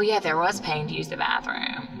first? Oh yeah, there was paying to use the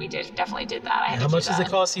bathroom. We definitely did that. How much does it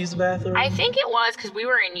cost to use the bathroom? I think it was, because we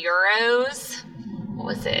were in euros. What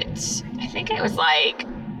was it? I think it was like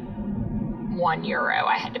 €1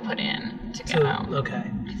 I had to put in to go. So, okay.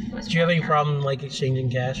 Did you have any problem like exchanging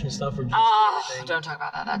cash and stuff? Or don't talk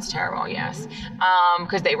about that. That's terrible. Yes,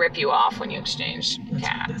 because they rip you off when you exchange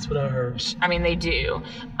cash. That's what I heard. I mean, they do.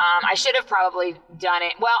 I should have probably done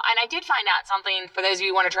it. Well, and I did find out something for those of you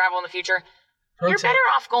who want to travel in the future. You're better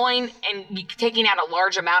off going and taking out a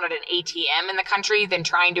large amount at an ATM in the country than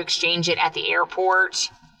trying to exchange it at the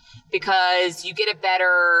airport, because you get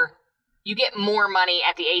more money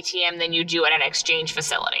at the ATM than you do at an exchange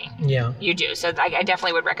facility. Yeah. You do. So I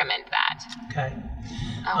definitely would recommend that. Okay.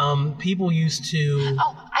 People used to...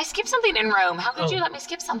 Oh, I skipped something in Rome. How could you let me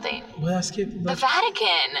skip something? Well, I skipped... The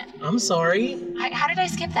Vatican. I'm sorry. How did I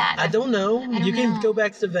skip that? I don't know. You can go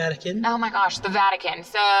back to the Vatican. Oh my gosh, the Vatican.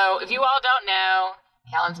 So if you all don't know,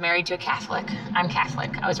 Kellen's married to a Catholic. I'm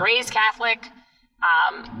Catholic. I was raised Catholic.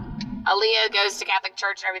 Aaliyah goes to Catholic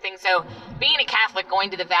church and everything. So being a Catholic,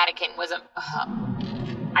 going to the Vatican was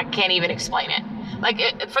I can't even explain it. Like,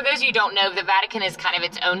 for those of you who don't know, the Vatican is kind of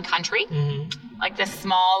its own country. Mm-hmm. Like this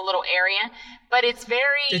small little area. But it's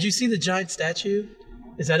very... Did you see the giant statue?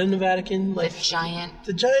 Is that in the Vatican?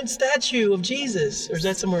 The giant statue of Jesus. Or is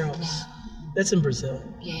that somewhere else? That's in Brazil.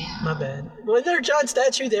 Yeah. My bad. Well, is there a giant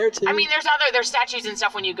statue there, too? I mean, there's statues and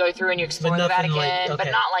stuff when you go through and you explore the Vatican, but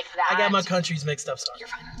not like that. I got my countries mixed up, sorry. You're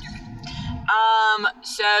fine.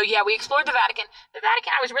 So yeah, we explored the Vatican. The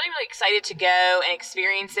Vatican, I was really, really excited to go and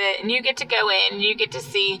experience it. And you get to go in and you get to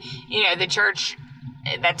see, the church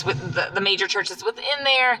that's with the major church that's within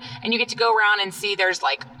there. And you get to go around and see there's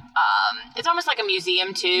like, it's almost like a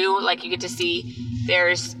museum too. Like you get to see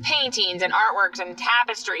there's paintings and artworks and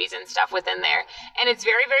tapestries and stuff within there. And it's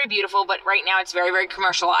very, very beautiful. But right now it's very, very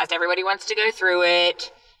commercialized. Everybody wants to go through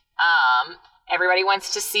it. Everybody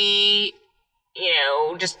wants to see,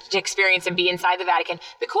 just to experience and be inside the Vatican.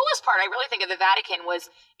 The coolest part, I really think, of the Vatican was,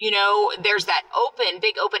 there's that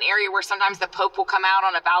big open area where sometimes the Pope will come out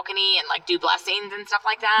on a balcony and like do blessings and stuff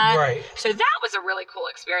like that. Right. So that was a really cool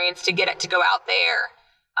experience to go out there.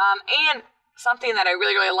 And something that I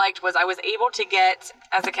really, really liked was I was able to get,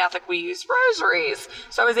 as a Catholic, we use rosaries.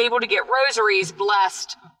 So I was able to get rosaries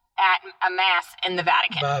blessed at a mass in the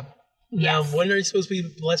Vatican. Now, when are you supposed to be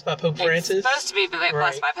blessed by Pope Francis? It's supposed to be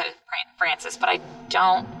blessed by Pope Francis, but I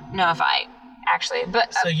don't know if I actually.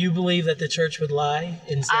 But so you believe that the church would lie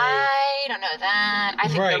and say? I don't know that. I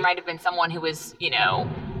think there might have been someone who was,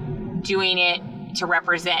 doing it to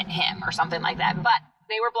represent him or something like that. But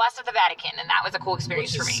they were blessed at the Vatican, and that was a cool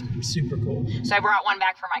experience for me. Super cool. So I brought one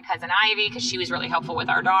back for my cousin Ivy because she was really helpful with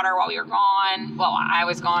our daughter while we were gone. Well, I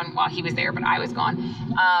was gone while he was there, but I was gone.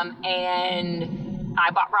 And I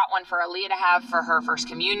brought one for Aaliyah to have for her first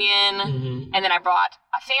communion. Mm-hmm. And then I brought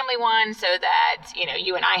a family one so that,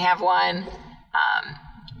 you and I have one.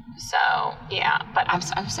 So, yeah. But I'm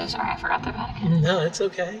so sorry. I forgot the Vatican. No, it's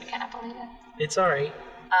okay. I cannot believe it. It's all right.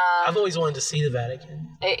 I've always wanted to see the Vatican.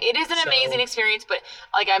 It is an amazing experience, but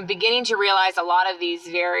I'm beginning to realize a lot of these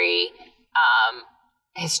very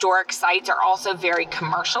historic sites are also very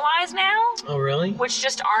commercialized now. Oh, really? Which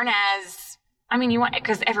just aren't as,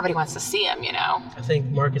 because everybody wants to see them, I think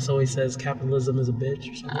Marcus always says capitalism is a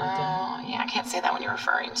bitch or something like that. Oh, yeah, I can't say that when you're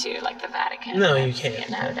referring to the Vatican. No, you can't.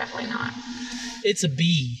 No, definitely not. It's a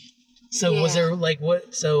B. So was there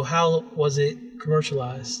what? So how was it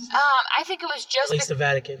commercialized? I think it was just at least the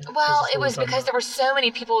Vatican. Well, it was because there were so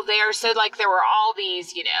many people there. So there were all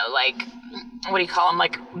these, what do you call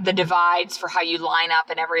them? The divides for how you line up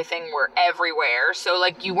and everything were everywhere. So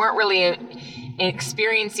you weren't really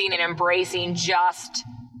experiencing and embracing just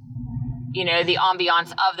the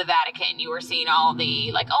ambiance of the Vatican. You were seeing all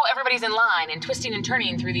the everybody's in line and twisting and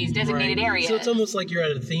turning through these designated areas. So it's almost like you're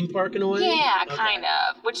at a theme park in a way? Yeah, kind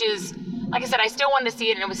of. Which is, like I said, I still wanted to see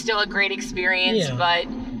it and it was still a great experience, but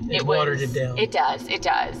it watered it down. It does.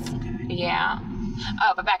 Okay. Yeah.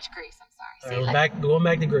 Oh, but back to Greece. I'm sorry. All right, going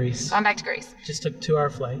back to Greece. Going back to Greece. Just took a 2-hour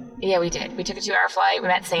flight. Yeah, we did. We took a 2-hour flight. We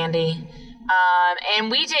met Sandy. And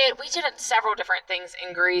we did several different things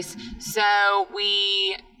in Greece. So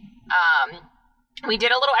we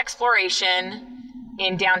did a little exploration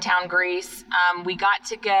in downtown Greece. We got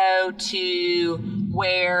to go to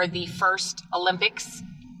where the first Olympics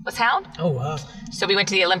was held. Oh, wow. So we went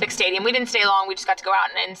to the Olympic Stadium. We didn't stay long. We just got to go out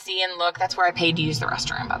and see and look. That's where I paid to use the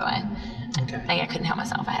restroom, by the way. Okay. I couldn't help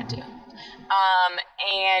myself. I had to.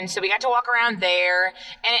 And so we got to walk around there.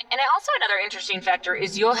 And also another interesting factor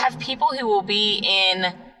is you'll have people who will be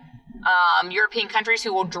in European countries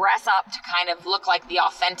who will dress up to kind of look like the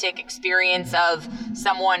authentic experience of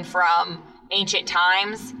someone from ancient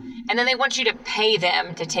times. And then they want you to pay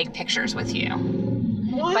them to take pictures with you.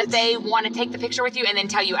 What? But they want to take the picture with you and then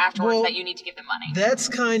tell you afterwards that you need to give them money. That's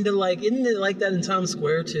kind of isn't it like that in Times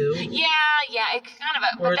Square too? Yeah, it kind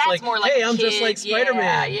of, but that's more like, hey, I'm just like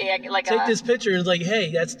Spider-Man. Yeah, take this picture and it's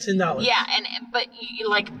hey, that's $10. Yeah, but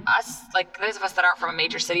us, those of us that aren't from a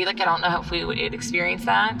major city, I don't know if we would experience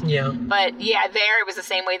that. Yeah. But yeah, there it was the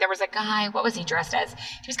same way. There was a guy, what was he dressed as?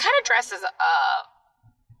 He was kind of dressed as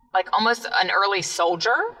almost an early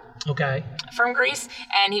soldier. Okay. From Greece,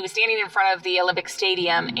 and he was standing in front of the Olympic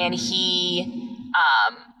Stadium, and he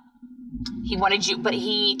wanted you, but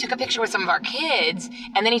he took a picture with some of our kids,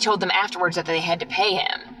 and then he told them afterwards that they had to pay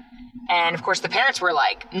him. And of course, the parents were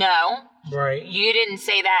like, "No, right? You didn't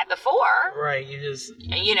say that before, right? You just,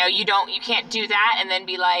 you can't do that, and then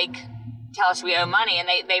be like, tell us we owe money," and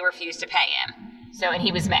they refused to pay him. So, and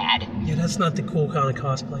he was mad. Yeah, that's not the cool kind of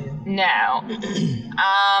cosplaying. No.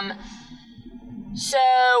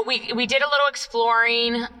 So we did a little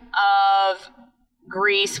exploring of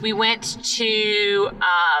Greece. We went to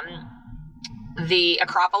the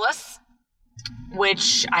Acropolis,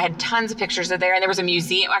 which I had tons of pictures of there. And there was a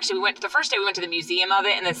museum. Actually, the first day we went to the museum of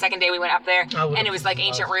it, and the second day we went up there, and it was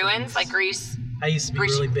ancient ruins, Greece. I used to be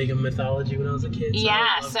really big in mythology when I was a kid. So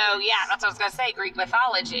that's what I was going to say, Greek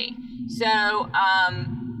mythology. So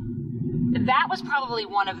that was probably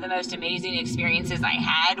one of the most amazing experiences I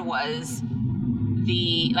had was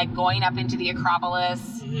the going up into the Acropolis.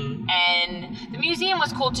 Mm-hmm. And the museum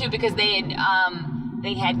was cool too because they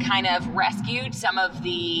had kind of rescued some of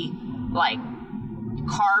the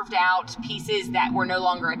carved out pieces that were no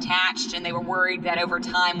longer attached, and they were worried that over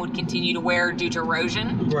time would continue to wear due to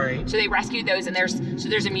erosion. Right. So they rescued those, and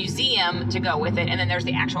there's a museum to go with it, and then there's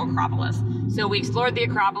the actual Acropolis. So we explored the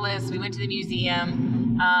Acropolis. We went to the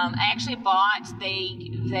museum. I actually bought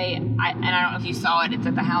and I don't know if you saw it. It's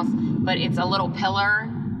at the house, but it's a little pillar,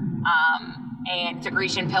 and it's a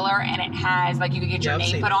Grecian pillar, and it has you can get your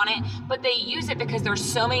name put on it. But they use it because there's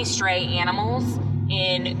so many stray animals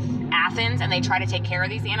in Athens, and they try to take care of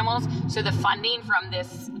these animals. So the funding from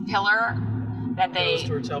this pillar that goes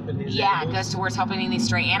towards helping these animals. It goes towards helping these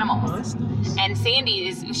stray animals. Oh, that's nice. And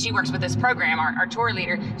Sandy she works with this program, our tour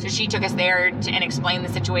leader. So she took us there and explained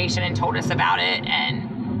the situation and told us about it. And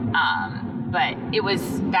but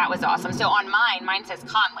that was awesome. So on mine says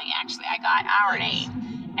Conley. Actually, I got our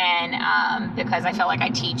name, and because I feel like I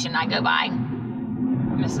teach and I go by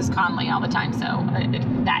Mrs. Conley all the time, so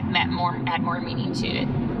that had more meaning to it.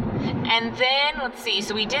 And then let's see.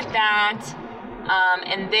 So we did that.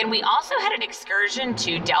 And then we also had an excursion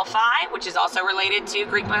to Delphi, which is also related to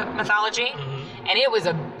Greek mythology. Mm-hmm. And it was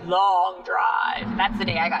a long drive. That's the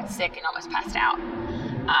day I got sick and almost passed out.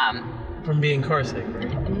 From being car sick,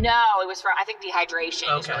 right? No, it was from, I think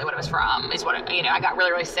dehydration is really what it was from. Is what, I got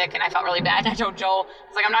really, really sick and I felt really bad. And I told Joel, I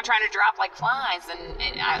was like, I'm not trying to drop like flies.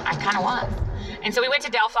 And I kind of was. And so we went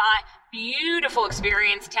to Delphi. Beautiful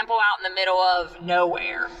experience. Temple out in the middle of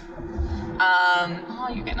nowhere. Oh,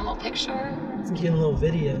 you're getting a little picture? I'm getting a little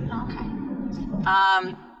video.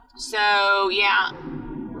 Okay. So, yeah,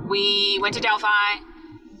 we went to Delphi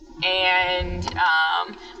and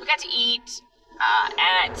we got to eat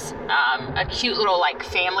at a cute little like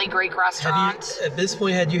family Greek restaurant. At this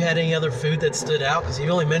point, had you had any other food that stood out? Because you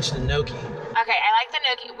only mentioned the gnocchi. Okay, I like the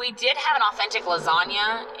gnocchi. We did have an authentic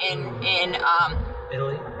lasagna in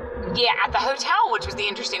Italy? Yeah, at the hotel, which was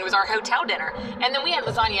it was our hotel dinner. And then we had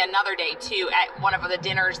lasagna another day too at one of the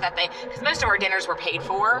dinners because most of our dinners were paid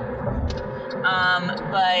for.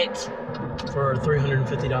 But for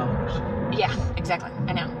 $350. Yeah, exactly.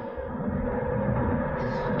 I know.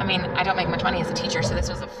 I mean, I don't make much money as a teacher, so this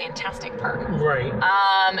was a fantastic perk. Right.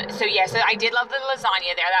 So I did love the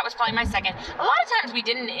lasagna there. That was probably my second. A lot of times we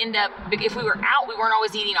didn't end up, if we were out, we weren't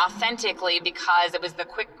always eating authentically because it was the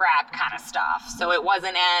quick grab kind of stuff. So it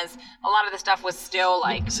wasn't a lot of the stuff was still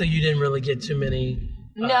like. So you didn't really get too many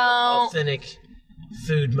authentic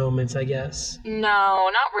food moments, I guess. No,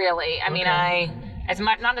 not really. I mean,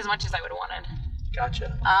 not as much as I would have wanted.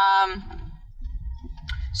 Gotcha.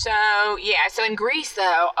 So in Greece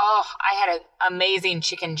though, I had an amazing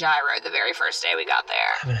chicken gyro the very first day we got there.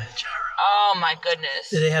 I haven't had gyro. Oh my goodness.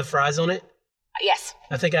 Did they have fries on it? Yes.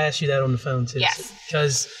 I think I asked you that on the phone too. Yes.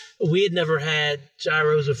 Because we had never had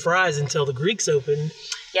gyros with fries until the Greeks opened.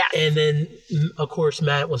 Yeah. And then, of course,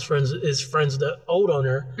 Matt is friends with the old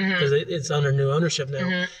owner because it's under new ownership now.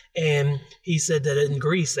 Mm-hmm. And he said that in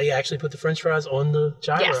Greece, they actually put the French fries on the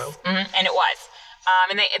gyro. Yes. Mm-hmm. And it was.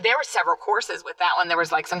 And there were several courses with that one. There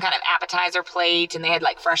was like some kind of appetizer plate, and they had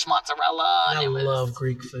like fresh mozzarella. I love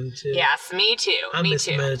Greek food too. Yes, me too. I miss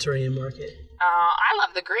the Mediterranean market. I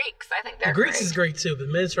love the Greeks. I think they're the Greeks is great too, but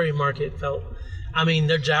the Mediterranean market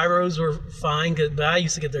their gyros were fine, but I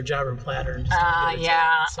used to get their gyro platter. And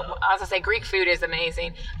yeah. So. I was going to say, Greek food is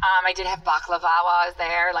amazing. I did have baklava while I was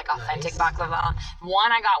there, like authentic baklava.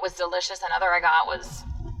 One I got was delicious. Another I got was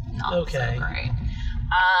not so great.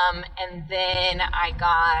 And then I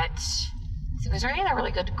got, was there any other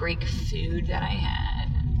really good Greek food that I had?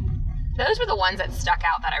 Those were the ones that stuck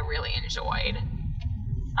out that I really enjoyed.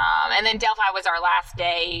 And then Delphi was our last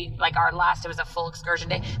day, it was a full excursion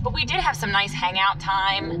day. But we did have some nice hangout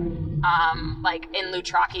time, like in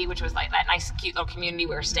Loutraki, which was like that nice, cute little community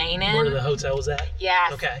we were staying in. Where the hotel was at?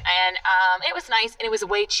 Yes. Okay. And it was nice, and it was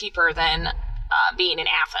way cheaper than being in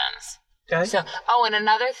Athens. Okay. So, and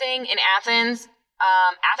another thing in Athens,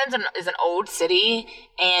 Athens is an old city,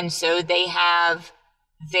 and so they have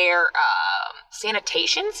their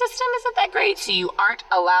sanitation system isn't that great, so you aren't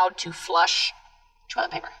allowed to flush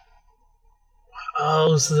toilet paper.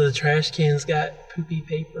 Oh, so the trash can's got poopy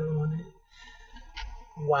paper on it.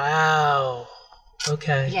 Wow.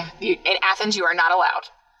 Okay. Yeah, in Athens you are not allowed.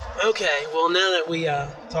 Okay, well now that we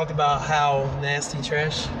talked about how nasty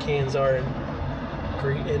trash cans are in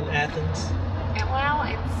Athens. Well,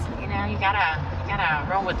 it's you gotta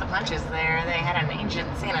roll with the punches there. They had an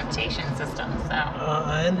ancient sanitation system, so.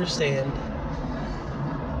 I understand.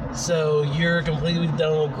 So you're completely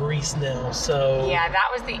done with Greece now, so. Yeah, that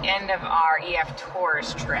was the end of our EF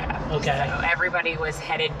Tours trip. Okay. So everybody was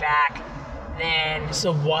headed back then.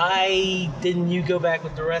 So why didn't you go back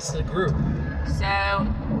with the rest of the group? So,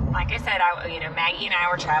 like I said, Maggie and I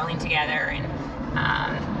were traveling together, and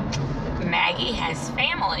Maggie has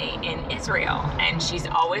family in Israel, and she's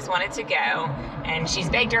always wanted to go, and she's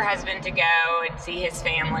begged her husband to go and see his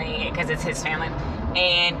family because it's his family.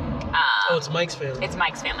 And it's Mike's family. It's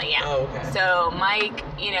Mike's family, yeah. Oh, okay. So Mike,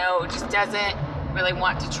 just doesn't really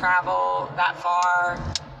want to travel that far,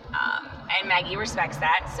 and Maggie respects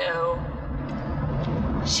that. So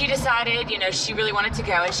she decided, she really wanted to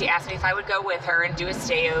go, and she asked me if I would go with her and do a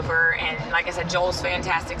stayover. And like I said, Joel's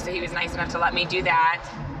fantastic, so he was nice enough to let me do that.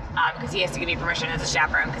 Because he has to give me permission as a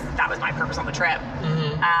chaperone, because that was my purpose on the trip.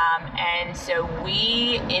 Mm-hmm. And so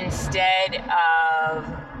we, instead of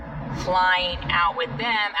flying out with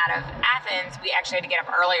them out of Athens, we actually had to get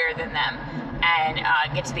up earlier than them and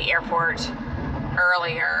get to the airport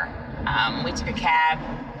earlier. We took a cab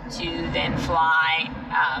to then fly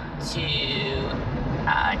to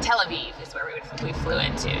Tel Aviv is where we flew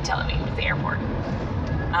into Tel Aviv at the airport.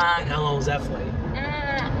 And how long was that flight?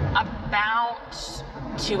 About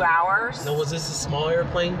 2 hours. Now, was this a small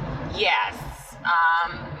airplane? Yes.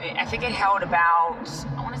 I think it held about,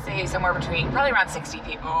 I want to say somewhere between, probably around 60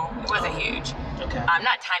 people. It wasn't huge. Okay.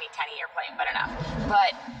 Not tiny airplane, but enough.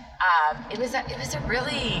 But it was a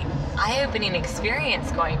really eye-opening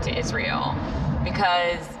experience going to Israel,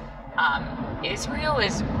 because Israel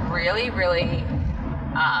is really, really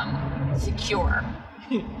secure.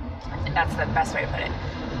 That's the best way to put it.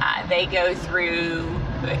 They go through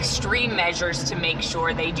extreme measures to make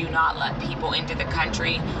sure they do not let people into the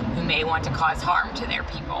country who may want to cause harm to their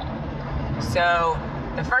people. So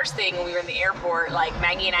the first thing when we were in the airport, like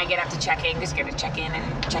Maggie and I get up to check in, just get to check in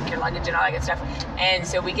and check your luggage and all that good stuff. And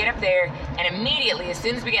so we get up there, and immediately, as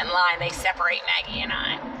soon as we get in line, they separate Maggie and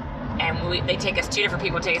I. And they take us, two different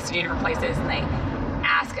people take us to two different places, and they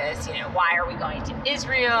ask us, why are we going to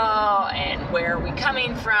Israel, and where are we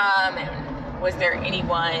coming from, and was there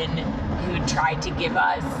anyone who tried to give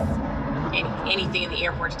us anything in the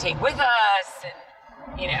airport to take with us, and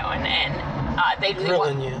they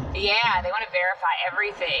Grilling you. Yeah, they want to verify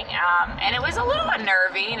everything, and it was a little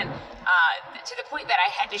unnerving, and to the point that I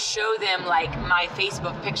had to show them like my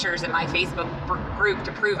Facebook pictures and my Facebook group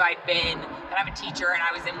to prove that I'm a teacher and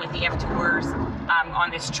I was in with the F Tours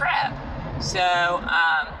on this trip. So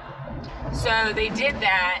they did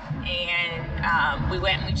that, and we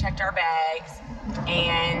went and we checked our bags,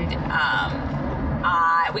 and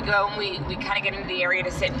we go and we kind of get into the area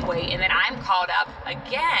to sit and wait, and then I'm called up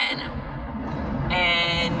again,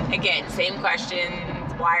 and again, same questions.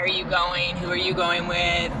 Why are you going? Who are you going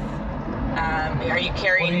with? Are you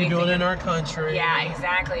carrying What are you anything? doing in our country? Yeah,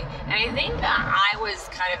 exactly. And I think that I was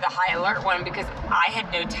kind of the high alert one, because I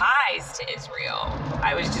had no ties to Israel.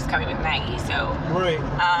 I was just coming with Maggie, so. Right.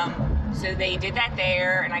 So they did that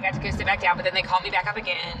there, and I got to go sit back down, but then they called me back up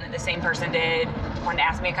again, and the same person did, wanted to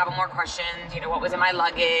ask me a couple more questions, what was in my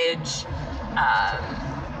luggage,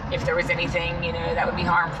 if there was anything, that would be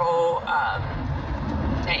harmful,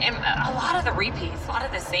 and a lot of the repeats, a lot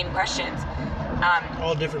of the same questions.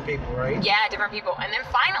 All different people, right? Yeah, different people. And then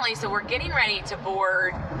finally, so we're getting ready to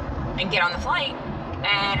board and get on the flight,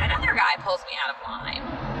 and another guy pulls me out of line.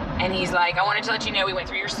 And he's like, I wanted to let you know we went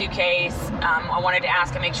through your suitcase. I wanted to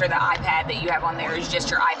ask and make sure the iPad that you have on there is just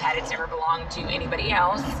your iPad. It's never belonged to anybody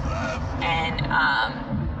else. And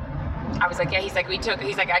I was like, yeah. He's like, I took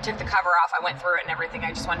the cover off. I went through it and everything.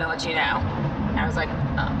 I just wanted to let you know. And I was like,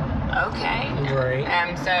 okay.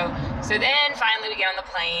 Right. So then finally we get on the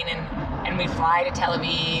plane, and we fly to Tel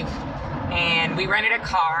Aviv, and we rented a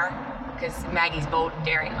car, because Maggie's bold and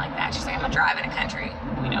daring like that. She's like, I'm gonna drive in a country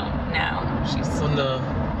we don't know. She's on the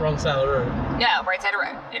wrong side of the road. No, right side of the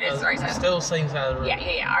road. It is right side. Still same side of the road.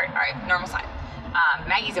 Yeah. All right, normal side.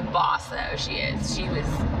 Maggie's a boss, though. She is. She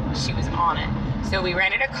was on it. So we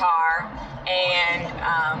rented a car,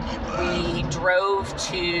 and we drove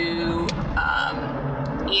to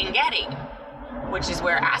En Gedi, which is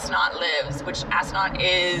where Asnat lives. Which Asnat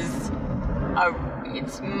is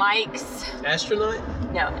it's Mike's. Astronaut?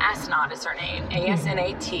 No, Asnat is her name.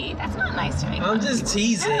 A-S-N-A-T. That's not nice to me. I'm just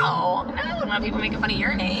teasing. No, when people making fun of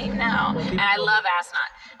your name, no. And I love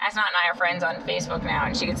Asnat. Asnat and I are friends on Facebook now,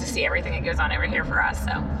 and she gets to see everything that goes on over here for us.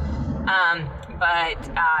 So,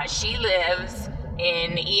 but she lives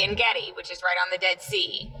in En Gedi, which is right on the Dead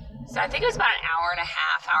Sea. So I think it was about an hour and a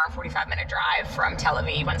half, hour and 45-minute drive from Tel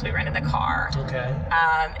Aviv once we rented the car. Okay.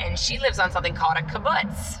 And she lives on something called a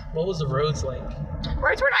kibbutz. What was the roads like?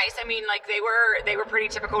 Roads were nice. I mean, like they were pretty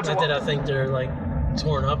typical. Not that I think they're like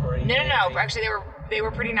torn up or anything. No. Actually, they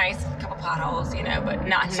were pretty nice. A couple potholes, but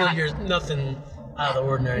not. So you're nothing out of the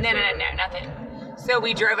ordinary. No, nothing. So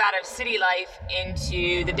we drove out of city life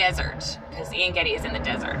into the desert, because En Gedi is in the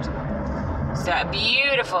desert. So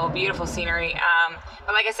beautiful, beautiful scenery.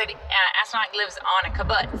 But like I said, Asnat lives on a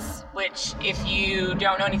kibbutz, which if you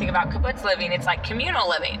don't know anything about kibbutz living, it's like communal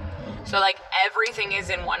living. So like everything is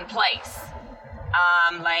in one place.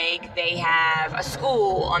 Like they have a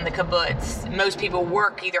school on the kibbutz. Most people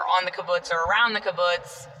work either on the kibbutz or around the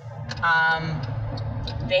kibbutz.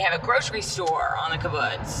 They have a grocery store on the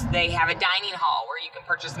kibbutz. They have a dining hall where you can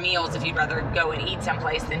purchase meals if you'd rather go and eat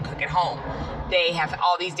someplace than cook at home. They have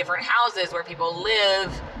all these different houses where people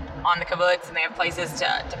live on the kibbutz, and they have places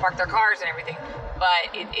to park their cars and everything.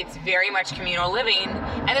 But it's very much communal living.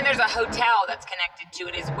 And then there's a hotel that's connected to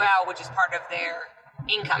it as well, which is part of their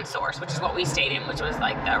income source, which is what we stayed in, which was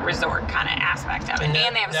like the resort kind of aspect of it. And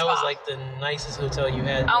they have a spa. That was like the nicest hotel you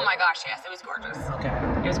had? Oh my gosh, yes. It was gorgeous. Okay.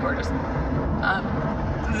 It was gorgeous.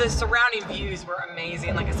 The surrounding views were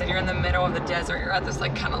amazing. Like I said, you're in the middle of the desert. You're at this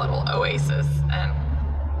like kind of little oasis, and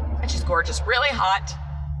it's just gorgeous. Really hot,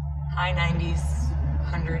 high 90s,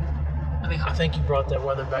 100, really hot. I think you brought that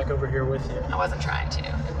weather back over here with you. I wasn't trying to.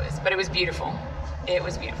 But it was beautiful. It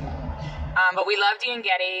was beautiful. But we loved Ian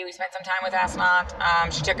Getty. We spent some time with Astronaut.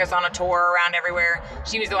 She took us on a tour around everywhere.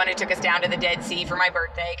 She was the one who took us down to the Dead Sea for my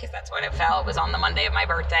birthday, because that's when it fell. It was on the Monday of my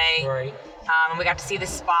birthday. Right. And we got to see the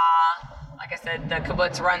spa. Like I said, the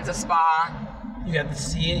kibbutz runs a spa. You got to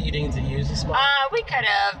see it. You didn't get to use the spa. We could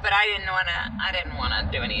have, but I didn't want to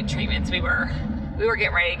do any treatments. We were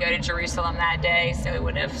getting ready to go to Jerusalem that day, so it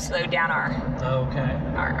would have slowed down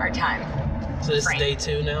our time. So this frame. is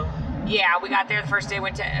day 2 now? Yeah, we got there the first day,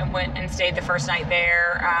 went and stayed the first night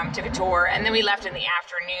there, took a tour, and then we left in the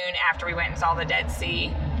afternoon after we went and saw the Dead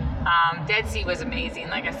Sea. Dead Sea was amazing,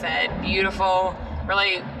 like I said, beautiful,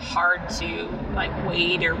 really hard to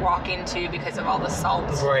wade or walk into because of all the salt.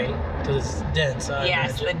 Right, because it's dense, I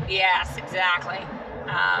imagine. Yes, exactly.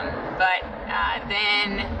 But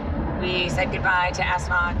then we said goodbye to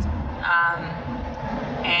Asmat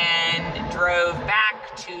and drove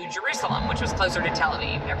back to Jerusalem, which was closer to Tel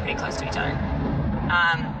Aviv. They're pretty close to each other.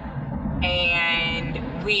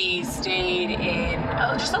 And we stayed in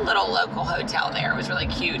just a little local hotel there. It was really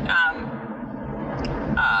cute.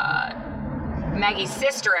 Maggie's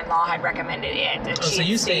sister-in-law had recommended it. So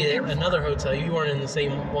you stayed at another hotel. You weren't in the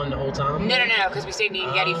same one the whole time? No, because we stayed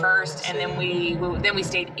in Getty first, and then we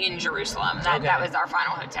stayed in Jerusalem. That was our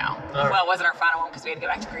final hotel. Right. Well, it wasn't our final one because we had to go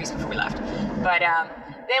back to Greece before we left. But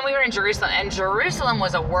then we were in Jerusalem, and Jerusalem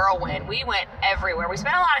was a whirlwind. We went everywhere. We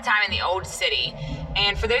spent a lot of time in the Old City.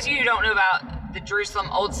 And for those of you who don't know about the Jerusalem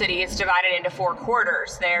Old City, it's divided into 4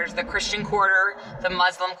 quarters. There's the Christian quarter, the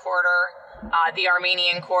Muslim quarter, the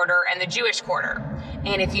Armenian quarter, and the Jewish quarter.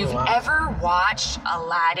 And if you've ever watched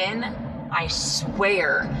Aladdin, I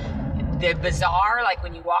swear, the bazaar, like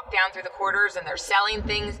when you walk down through the quarters and they're selling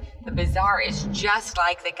things, the bazaar is just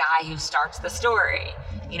like the guy who starts the story.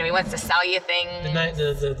 You know, he wants to sell you things.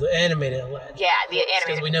 The animated Aladdin. Yeah, the animated.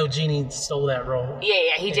 Because we know Genie stole that role.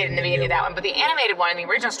 Yeah, he did in the beginning of that one. But the animated one in the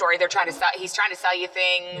original story, he's trying to sell you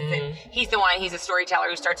things, and he's a storyteller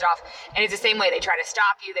who starts it off. And it's the same way. They try to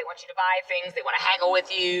stop you. They want you to buy things. They want to haggle with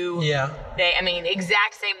you. Yeah.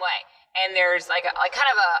 Exact same way. And there's like kind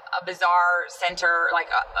of a bazaar center, like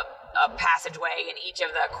a passageway in each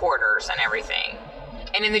of the quarters and everything.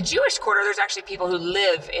 And in the Jewish quarter, there's actually people who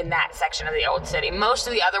live in that section of the Old City. Most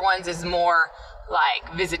of the other ones is more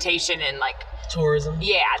like visitation and like tourism.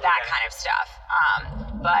 Yeah, that kind of stuff.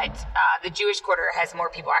 But the Jewish quarter has more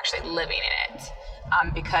people actually living in it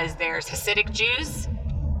because there's Hasidic Jews,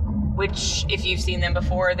 which if you've seen them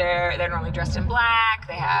before, they're normally dressed in black.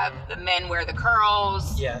 They have the men wear the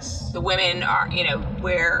curls. Yes. The women are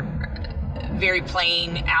wear very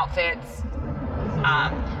plain outfits.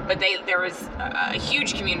 But there was a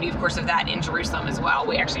huge community, of course, of that in Jerusalem as well.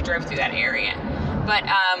 We actually drove through that area. But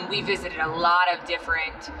we visited a lot of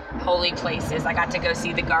different holy places. I got to go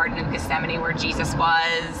see the Garden of Gethsemane where Jesus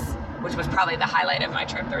was, which was probably the highlight of my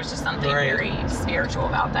trip. There was just something very spiritual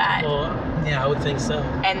about that. Well, yeah, I would think so.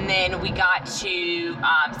 And then we got to see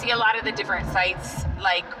a lot of the different sites,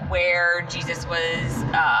 like where Jesus was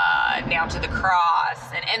nailed to the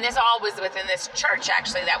cross. And this all was within this church,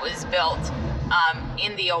 actually, that was built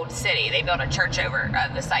in the Old City. They built a church over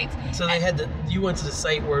the sites. So you went to the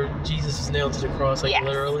site where Jesus was nailed to the cross,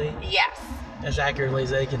 literally? Yes. As accurately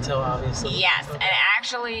as they can tell, obviously. Yes, okay. And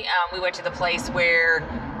actually, we went to the place where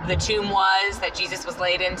the tomb was that Jesus was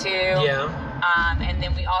laid into. Yeah. And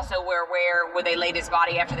then we also were where they laid his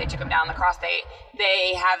body after they took him down the cross.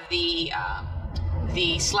 They have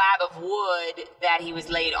the slab of wood that he was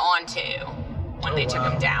laid onto when they took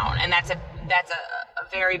him down, and that's a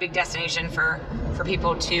very big destination for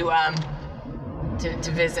people to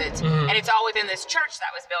visit. Mm-hmm. And it's all within this church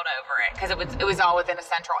that was built over it because it was all within a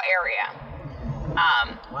central area.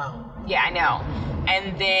 Wow. Yeah, I know.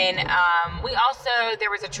 And then there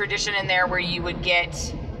was a tradition in there where you would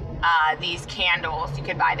get these candles. You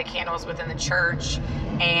could buy the candles within the church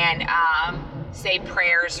and say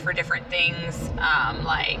prayers for different things,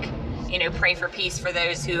 pray for peace for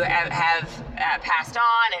those who have passed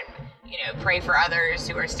on, and pray for others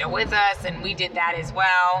who are still with us. And we did that as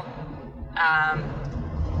well.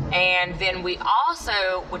 And then we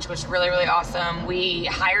also, which was really, really awesome, we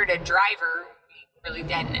hired a driver. Really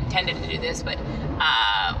hadn't intended to do this, but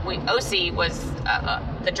Osi was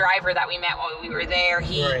the driver that we met while we were there.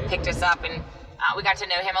 He picked us up, and we got to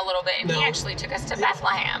know him a little bit, and he actually took us to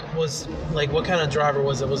Bethlehem. What kind of driver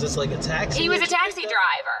was it? Was this like a taxi? He was a taxi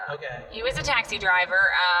driver. Okay. He was a taxi driver.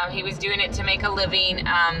 He was doing it to make a living.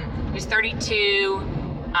 He was 32,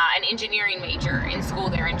 an engineering major in school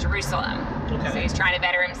there in Jerusalem. Okay. So he's trying to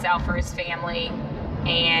better himself for his family,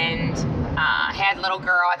 and had a little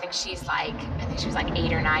girl. I think she was like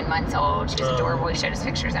 8 or 9 months old. She was adorable. He showed us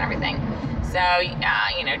pictures and everything. So,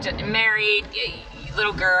 just married,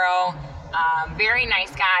 little girl, Very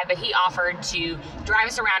nice guy, but he offered to drive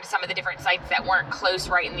us around to some of the different sites that weren't close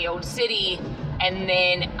right in the old city, and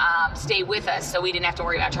then stay with us, so we didn't have to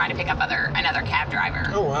worry about trying to pick up another cab driver.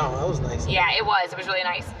 Oh wow, that was nice. Yeah, it was really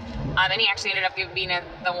nice. And he actually ended up being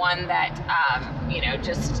the one that,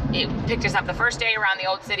 it picked us up the first day around the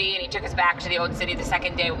old city, and he took us back to the old city the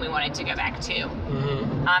second day when we wanted to go back too.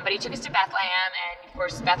 Mm-hmm. But he took us to Bethlehem, and of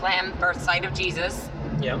course Bethlehem, birth site of Jesus.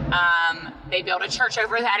 Yep. They built a church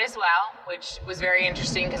over that as well, which was very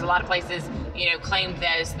interesting because a lot of places, claimed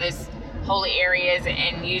those holy areas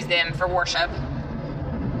and used them for worship.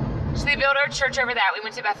 So they built a church over that. We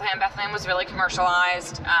went to Bethlehem. Bethlehem was really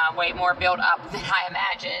commercialized, way more built up than I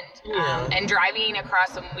imagined. Yeah. And driving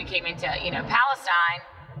across when we came into, Palestine,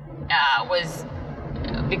 was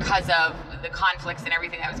because of the conflicts and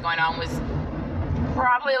everything that was going on, was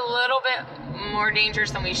probably a little bit more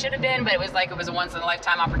dangerous than we should have been, but it was a once in a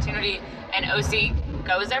lifetime opportunity. And OC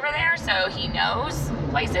goes over there, so he knows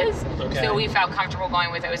places. Okay. So we felt comfortable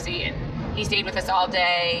going with OC, and he stayed with us all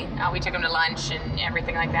day. We took him to lunch and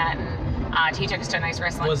everything like that, and he took us to a nice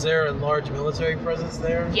restaurant. Was there a large military presence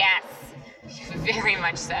there? Yes, very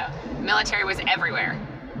much so. Military was everywhere.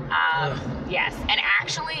 Yes, and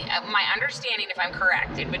actually, my understanding, if I'm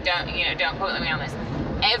corrected, but don't quote me on this,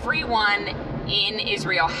 everyone in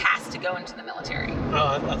Israel has to go into the military.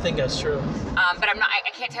 Oh, I think that's true. But I'm not.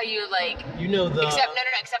 I can't tell you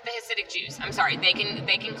except the Hasidic Jews. I'm sorry. They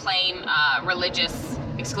can claim religious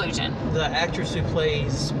exclusion. The actress who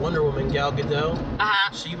plays Wonder Woman, Gal Gadot,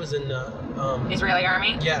 she was in the Israeli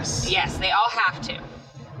army. Yes. Yes, they all have to.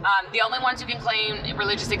 The only ones who can claim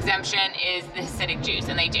religious exemption is the Hasidic Jews,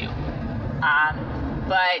 and they do.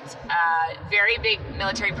 But very big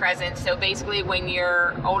military presence. So basically, when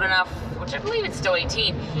you're old enough, which I believe it's still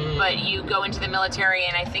 18, but you go into the military,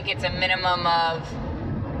 and I think it's a minimum of,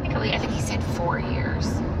 I think he said 4 years.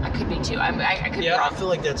 I could be too. I could be wrong. I feel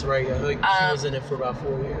like that's right. I think she was in it for about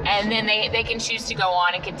 4 years. And then they can choose to go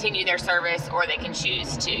on and continue their service, or they can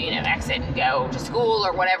choose to exit and go to school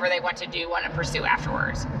or whatever they want to pursue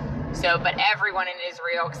afterwards. So, but everyone in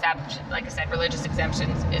Israel, except, like I said, religious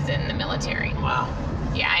exemptions, is in the military. Wow.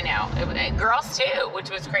 Yeah, I know. Girls too, which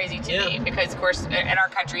was crazy to me, because of course in our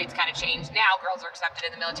country it's kind of changed. Now girls are accepted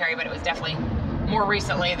in the military, but it was definitely more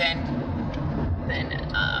recently than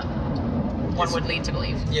one would lead to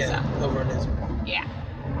believe. Yeah, so. Over in Israel. Yeah.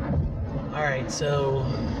 All right, so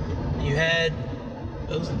you had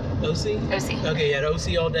OC? OC. Okay, you had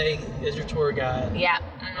OC all day as your tour guide. Yeah.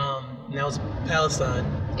 Now it's Palestine.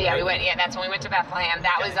 Yeah, we went. Yeah, that's when we went to Bethlehem.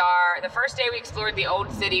 That was the first day we explored the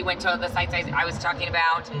old city, went to the sites I was talking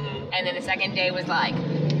about, and then the second day was like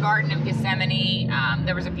Garden of Gethsemane.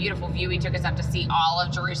 There was a beautiful view. He took us up to see all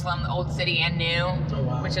of Jerusalem, the old city and new,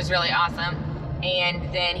 which was really awesome. And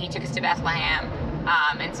then he took us to Bethlehem,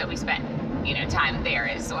 and so we spent time there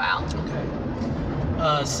as well.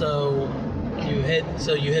 Okay. So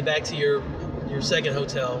you head back to your second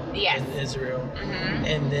hotel in Israel,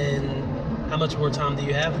 and then. How much more time do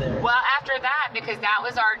you have there? Well, after that, because that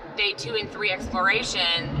was our day 2 and 3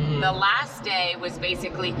 exploration, the last day was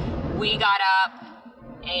basically we got up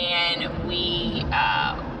and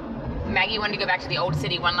Maggie wanted to go back to the old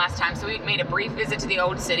city one last time, so we made a brief visit to the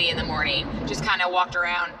old city in the morning, just kind of walked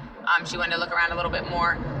around. She wanted to look around a little bit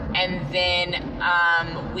more, and then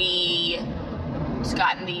we just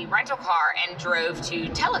got in the rental car and drove to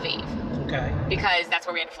Tel Aviv. Okay. Because that's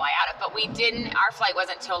where we had to fly out of, but our flight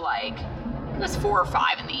wasn't till it was 4 or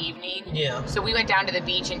 5 in the evening. Yeah. So we went down to the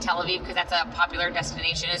beach in Tel Aviv because that's a popular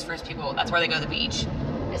destination as first people. That's where they go to the beach,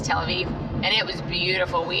 is Tel Aviv, and it was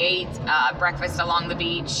beautiful. We ate breakfast along the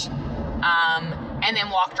beach, and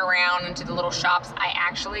then walked around into the little shops. I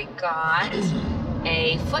actually got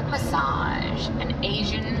a foot massage, an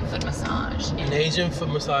Asian foot massage. An Asian foot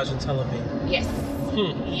massage in Tel Aviv. Yes.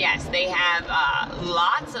 Yes, they have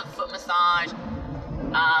lots of foot massage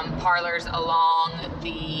parlors along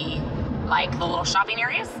the little shopping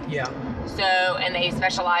areas. Yeah. So, and they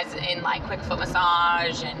specialize in quick foot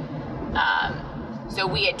massage, and so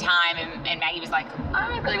we had time, and Maggie was like,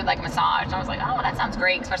 I really would like a massage. And I was like, oh, that sounds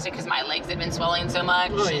great, especially because my legs had been swelling so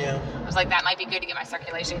much. Oh, yeah. I was like, that might be good to get my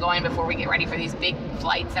circulation going before we get ready for these big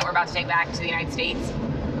flights that we're about to take back to the United States.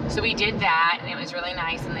 So we did that, and it was really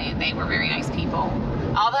nice, and they were very nice people.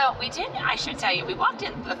 Although I should tell you, we walked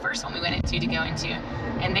in the first one we went into to go into,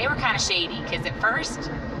 and they were kind of shady, because at first,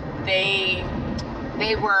 they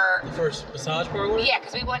were... The first massage parlor? Yeah,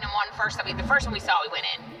 because we went in the first one we saw, we went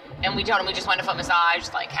in, and we told them we just wanted a foot massage,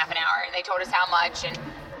 half an hour, and they told us how much, and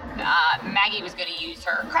Maggie was going to use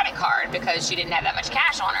her credit card because she didn't have that much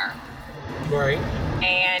cash on her. Right.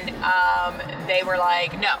 And they were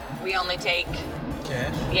like, no, we only take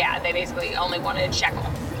cash? Yeah, they basically only wanted a shekel,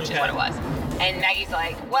 which is what it was. And Maggie's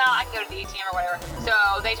like, well, I can go to the ATM or whatever. So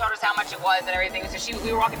they told us how much it was and everything. So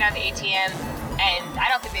we were walking down the ATM, and I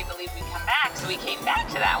don't think they believed we'd come back. So we came back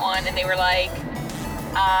to that one, and they were like,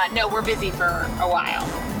 no, we're busy for a while.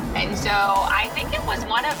 And so I think it was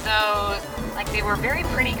one of those, like, they were very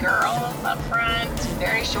pretty girls up front,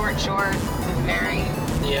 very short shorts, very...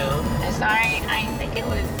 Yeah. And so I think it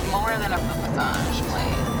was more than a foot massage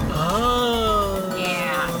place. Oh.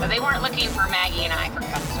 Yeah, so they weren't looking for Maggie and I for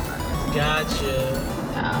customers. Gotcha.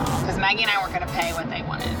 Because Maggie and I weren't going to pay what they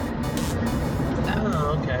wanted. So.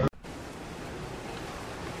 Oh, okay.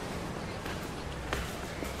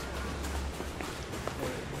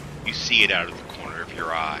 You see it out of the corner of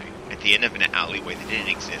your eye, at the end of an alleyway that didn't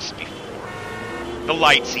exist before. The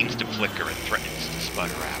light seems to flicker and threatens to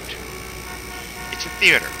sputter out. It's a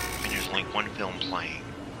theater, and there's only one film playing.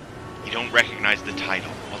 You don't recognize the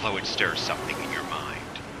title, although it stirs something in your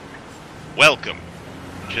mind. Welcome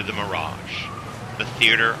to The Mirage, the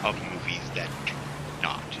theater of movies that do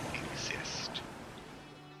not exist.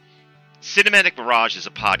 Cinematic Mirage is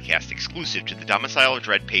a podcast exclusive to the Domicile of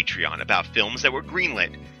Dread Patreon about films that were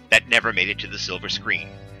greenlit that never made it to the silver screen.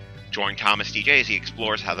 Join Thomas DJ as he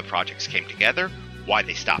explores how the projects came together, why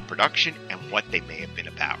they stopped production, and what they may have been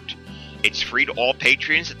about. It's free to all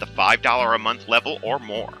patrons at the $5 a month level or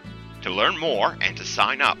more. To learn more and to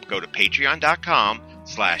sign up, go to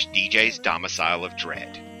patreon.com/DJ's Domicile of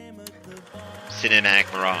Dread.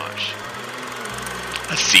 Cinematic Mirage.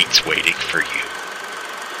 A seat's waiting for you.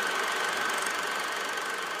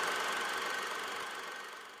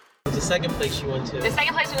 The second place you went to? The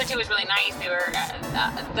second place we went to was really nice. They were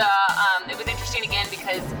it was interesting again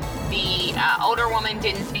because the older woman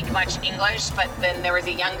didn't speak much English, but then there was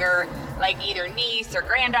a younger, like either niece or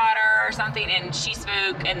granddaughter or something, and she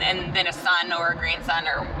spoke, and then a son or a grandson,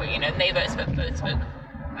 or they both spoke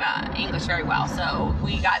English very well. So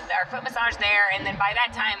we got our foot massage there, and then by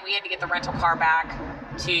that time we had to get the rental car back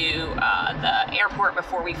to the airport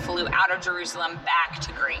before we flew out of Jerusalem back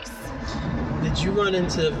to Greece. Did you run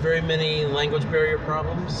into very many language barrier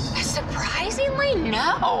problems? Surprisingly,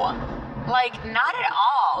 no. Like, not at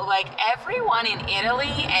all. Like, everyone in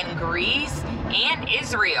Italy and Greece and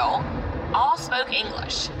Israel all spoke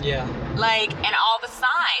English. Yeah. Like, and all the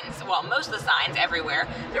signs, well, most of the signs everywhere.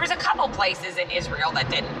 There was a couple places in Israel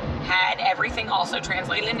that didn't. Had everything also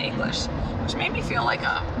translated into English, which made me feel like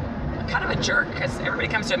a kind of a jerk, because everybody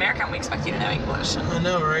comes to America and we expect you to know English. I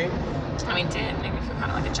know, right? I mean, it did make me feel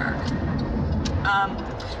kind of like a jerk.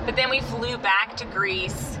 But then we flew back to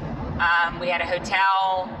Greece. We had a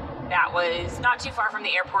hotel that was not too far from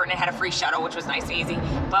the airport, and it had a free shuttle, which was nice and easy.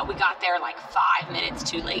 But we got there like 5 minutes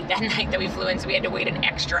too late that night that we flew in, so we had to wait an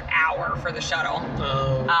extra hour for the shuttle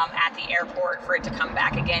at the airport for it to come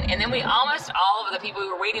back again. And then almost all of the people who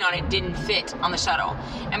were waiting on it didn't fit on the shuttle.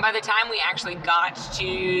 And by the time we actually got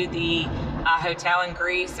to the hotel in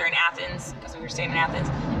Greece, or in Athens, because we were staying in Athens,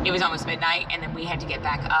 it was almost midnight, and then we had to get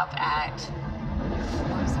back up at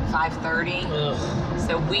 5:30.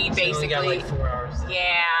 So we basically only got like 4 hours.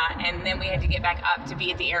 Yeah, and then we had to get back up to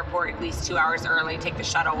be at the airport at least 2 hours early, take the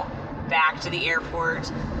shuttle back to the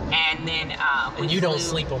airport, and then And you don't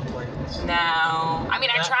sleep on planes. No, I mean,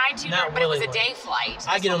 I tried to, but it was a day flight.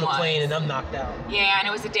 I get on the plane and I'm knocked out. Yeah, and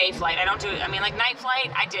it was a day flight. I don't do it. I mean, like night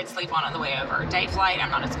flight, I did sleep on the way over. Day flight,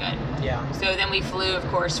 I'm not as good. Yeah. So then we flew, of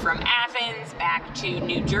course, from Athens back to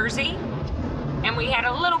New Jersey. And we had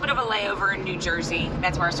a little bit of a layover in New Jersey.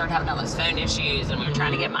 That's where I started having all those phone issues, and we were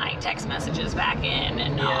trying to get my text messages back in,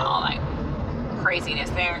 and all that craziness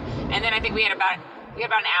there. And then I think we had about an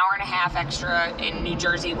hour and a half extra in New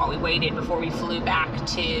Jersey while we waited before we flew back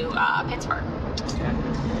to Pittsburgh. Okay.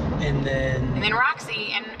 And then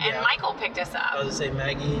Roxy and Michael picked us up. I was gonna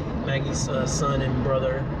say Maggie's son and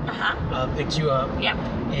brother picked you up. Yep.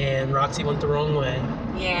 And Roxy went the wrong way.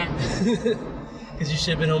 Yeah. Because you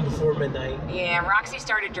should have been home before midnight. Yeah, Roxy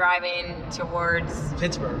started driving towards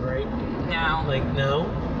Pittsburgh, right? No. Like, no?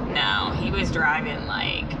 No, he was driving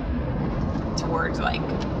like towards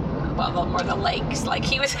more the lakes. Like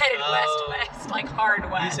he was headed west, like hard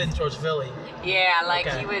west. He's heading towards Philly. Yeah, like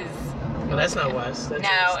Okay. he was. Well, that's not west. That's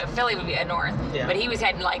No, east. Philly would be north. Yeah. But he was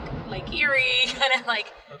heading like Lake Erie, kind of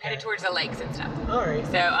like headed towards the lakes and stuff. All right.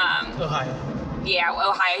 So Ohio. Yeah,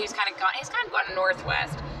 Ohio. He's kind of gone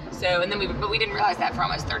northwest. So and then but we didn't realize that for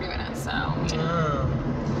almost 30 minutes. So. Oh,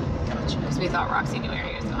 gotcha. Because we thought Roxy knew where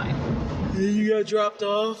he was going. You got dropped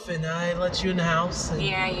off, and I let you in the house. And,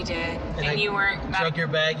 Yeah, you did. and you weren't drug your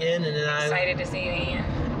bag in, and then excited to see me.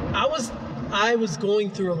 I was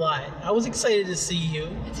going through a lot. I was excited to see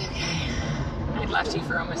you. It's okay. I left you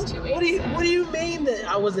for almost 2 weeks. What do you mean that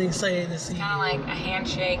I wasn't excited to see you? Kind of like a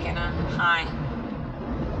handshake and a hi.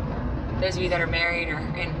 Those of you that are married or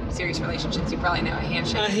in serious relationships, you probably know a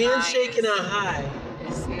handshake. A handshake and a hi.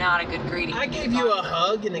 It's not a good greeting. I gave you a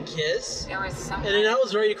hug and a kiss. There was something. And then I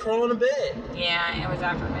was ready to crawl into bed. Yeah, it was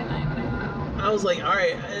after midnight when I got home. I was like, all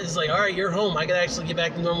right. It's like, all right, you're home. I can actually get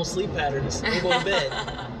back to normal sleep patterns. Let me go to bed.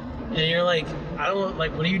 And you're like, I don't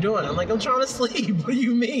like. What are you doing? I'm like, I'm trying to sleep. What do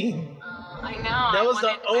you mean? I know. That was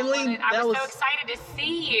the only. I was so excited to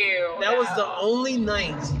see you. That was the only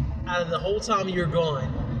night out of the whole time you were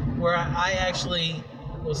gone where I actually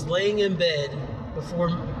was laying in bed before,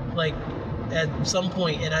 like, at some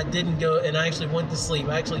point, and I didn't go, and I actually went to sleep.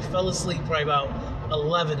 I actually fell asleep probably about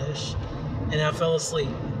 11ish, and I fell asleep.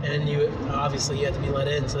 And you obviously you had to be let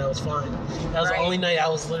in, so that was fine. That was the only night I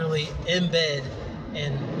was literally in bed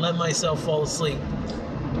and let myself fall asleep,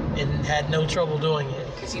 and had no trouble doing it.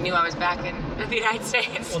 Because you knew I was back in the United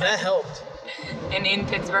States. Well, that helped. And in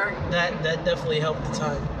Pittsburgh. That definitely helped the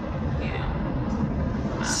time.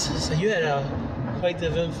 Yeah. So you had quite the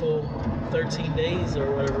eventful 13 days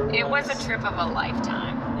or whatever it was. It was a trip of a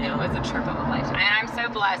lifetime. Yeah. It was a trip of a lifetime. And I'm so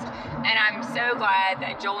blessed. And I'm so glad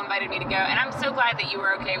that Joel invited me to go. And I'm so glad that you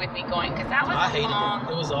were okay with me going. Because that was I hated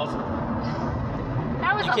it. It was awful.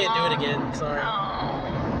 That was you can't do it again. Sorry.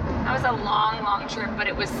 That was a long, long trip. But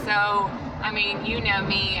it was so... I mean, you know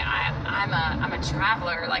me. I'm a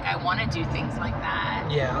traveler. Like, I want to do things like that.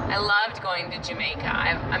 Yeah. I loved going to Jamaica.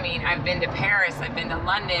 I've been to Paris. I've been to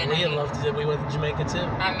London. Leah loved it. We went to Jamaica too.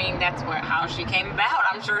 I mean, that's how she came about.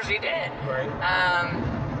 I'm sure she did. Right.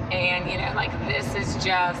 And you know, like, this is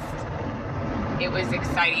just. It was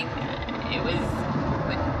exciting. It was.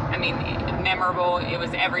 I mean, memorable. It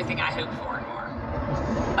was everything I hoped for and more.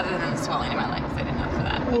 Other than the swelling in my legs, I didn't hope for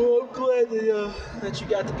that. Well, I'm glad that you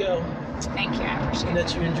got to go. Thank you. I appreciate and it.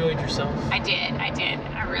 that you enjoyed yourself. I did.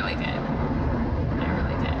 I really did.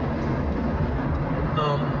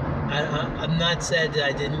 I'm not sad that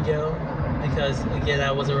I didn't go because, again,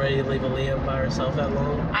 I wasn't ready to leave Aaliyah by herself that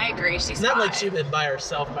long. I agree. She's not like she'd been by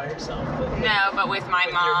herself. But no, but with my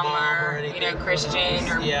mom or anything, you know, Christian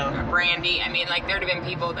or yeah. Brandy. I mean, like, there'd have been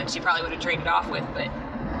people that she probably would have traded off with, but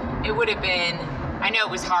it would have been. I know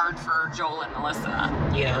it was hard for Joel and Melissa.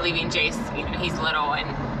 You know, leaving Jace. You know, he's little, and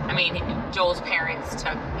I mean, Joel's parents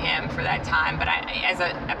took him for that time. But as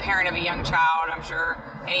a parent of a young child, I'm sure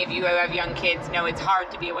any of you who have young kids know it's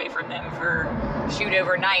hard to be away from them for shoot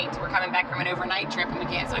overnight. We're coming back from an overnight trip, and we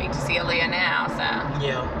can't wait to see Aaliyah now. So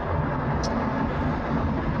yeah.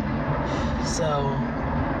 So,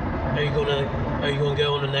 are you gonna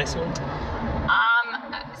go on the next one?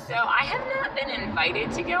 So I have not been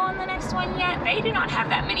invited to go on the next one yet. They do not have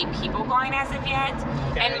that many people going as of yet.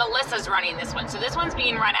 Okay. And Melissa's running this one. So this one's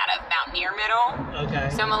being run out of Mountaineer Middle. Okay.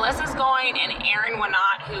 So Melissa's going, and Aaron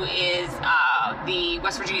Winott, who is the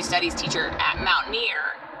West Virginia Studies teacher at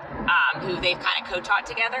Mountaineer, who they've kind of co-taught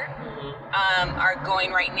together, are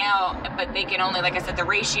going right now. But they can only, like I said, the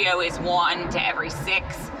ratio is 1 to every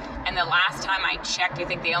 6. And the last time I checked, I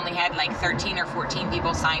think they only had like 13 or 14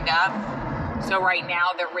 people signed up. So right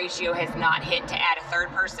now, the ratio has not hit to add a third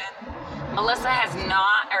person. Melissa has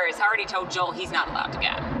not, or has already told Joel he's not allowed to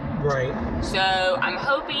go. Right. So I'm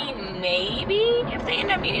hoping maybe if they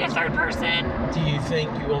end up needing a third person. Do you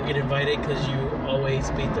think you won't get invited because you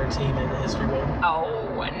always beat their team in the History Bowl?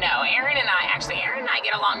 Oh, no. Aaron and I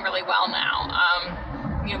get along really well now.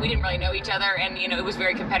 You know, we didn't really know each other, and, you know, it was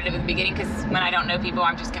very competitive at the beginning because when I don't know people,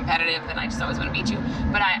 I'm just competitive, and I just always want to beat you.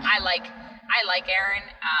 But I like Erin.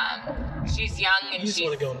 She's young, and you just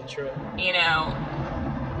want to go on the trip. You know,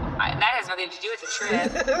 that has nothing to do with the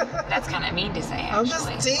trip. That's kind of mean to say, actually. I'm just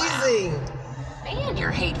teasing. Wow. Man,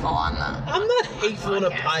 you're hateful on the. I'm not hateful on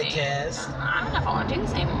a podcast. I don't know if I want to do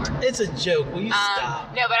this anymore. It's a joke. Will you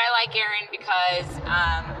stop? No, but I like Erin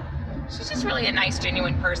because she's just really a nice,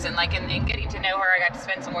 genuine person. Like, in getting to know her, I got to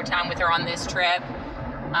spend some more time with her on this trip.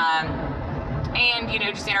 And, you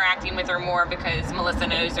know, just interacting with her more because Melissa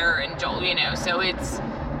knows her and Joel, you know, so it's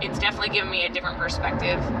definitely given me a different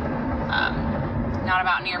perspective. Not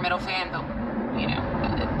about near middle fan, but, you know,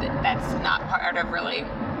 that's not part of really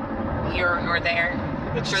here nor there.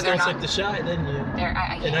 But you still took the shot, didn't you?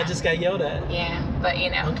 Yeah. And I just got yelled at. Yeah, but, you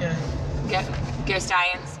know. Okay. Go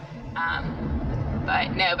Stallions.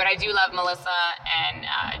 But I do love Melissa and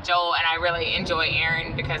Joel, and I really enjoy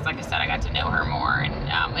Erin because, like I said, I got to know her more, and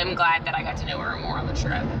I'm glad that I got to know her more on the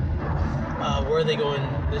trip. Where are they going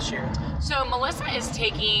this year? So Melissa is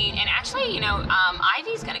taking, and actually, you know,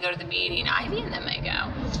 Ivy's going to go to the meeting. Ivy and them may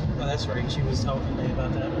go. Oh, that's right. She was talking to me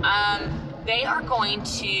about that. They are going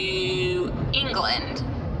to England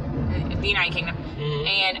the United Kingdom.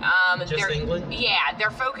 And Just England? Yeah,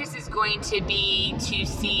 their focus is going to be to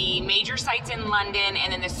see major sites in London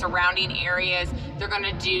and then the surrounding areas. They're going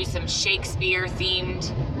to do some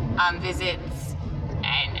Shakespeare-themed visits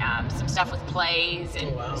and some stuff with plays.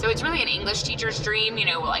 And so it's really an English teacher's dream, you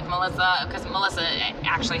know, like Melissa, because Melissa,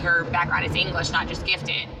 actually her background is English, not just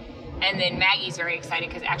gifted. And then Maggie's very excited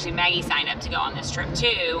because actually Maggie signed up to go on this trip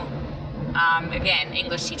too. Again,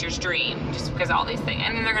 English teacher's dream, just because of all these things.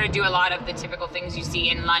 And then they're going to do a lot of the typical things you see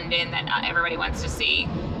in London that everybody wants to see.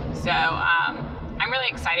 So I'm really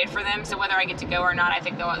excited for them. So whether I get to go or not, I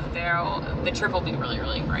think the trip will be really,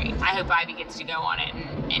 really great. I hope Ivy gets to go on it,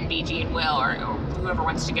 and BG and Will, or whoever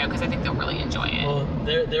wants to go, because I think they'll really enjoy it. Well,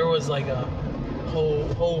 there was like a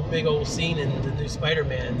whole big old scene in the new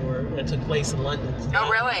Spider-Man where that took place in London. So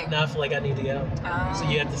really? Now I feel like I need to go. Oh. So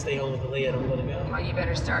you have to stay home with Aaliyah. I'm gonna go. Well, you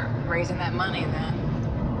better start raising that money then,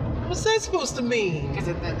 What's that supposed to mean? because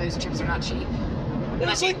those trips are not cheap.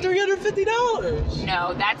 It's like $350.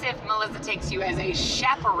 No, that's if Melissa takes you as a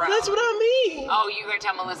chaperone. That's what I mean. Oh, you're gonna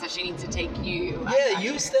tell Melissa she needs to take you. Yeah,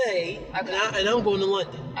 you stay, Okay. and I'm going to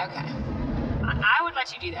London. Okay. I would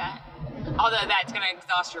let you do that. Although that's going to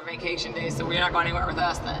exhaust your vacation days, so we're not going anywhere with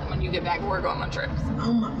us then. When you get back, we're going on trips.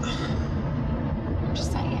 Oh my! I'm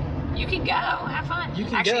just saying. You can go. Have fun. You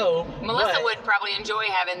can Actually, go, Melissa but- would probably enjoy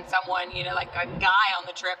having someone, you know, like a guy on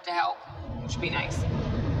the trip to help, which would be nice.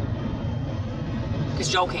 Because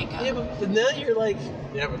Joel can't go. Yeah, but now you're like,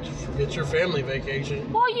 yeah, but forget your family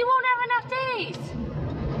vacation. Well, you won't have enough days.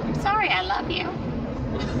 I'm sorry. I love you.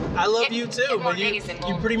 I love Get- you get too, more but you days and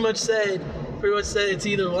we'll- pretty much said it's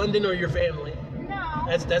either London or your family. No.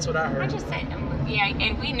 That's what I heard. I just said, yeah,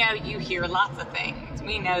 and we know you hear lots of things.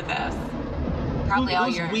 We know this. Probably all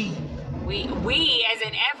Who's your... we? We as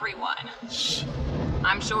in everyone.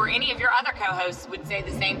 I'm sure any of your other co-hosts would say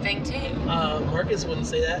the same thing too. Marcus wouldn't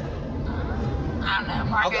say that. I don't know,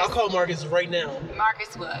 Marcus. I'll call Marcus right now.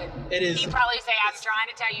 Marcus would. It is- He'd probably say, I'm trying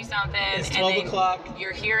to tell you something. It's and 12 then o'clock.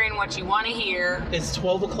 You're hearing what you want to hear. It's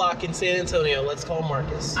 12 o'clock in San Antonio. Let's call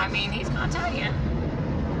Marcus. I mean, he's going to tell you.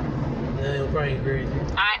 Yeah, he'll probably agree with you.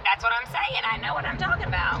 That's what I'm saying. I know what I'm talking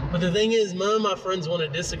about. But the thing is, none of my friends want to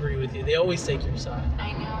disagree with you. They always take your side.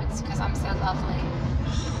 I know. It's because I'm so lovely.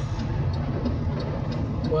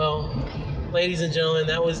 Well, ladies and gentlemen,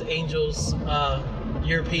 that was Angel's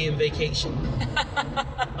European vacation.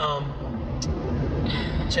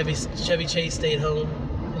 Chevy Chase stayed home,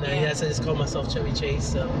 and I guess I just call myself Chevy Chase,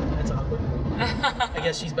 so that's awkward. I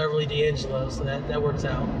guess she's Beverly D'Angelo, so that works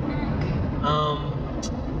out. All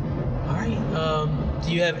right.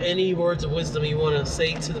 Do you have any words of wisdom you want to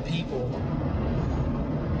say to the people?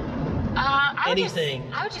 Anything.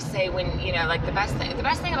 I would just say when, you know, like the best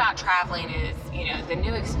thing about traveling is, you know, the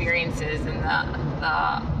new experiences and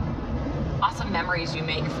the awesome memories you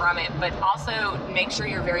make from it, but also make sure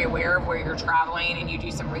you're very aware of where you're traveling and you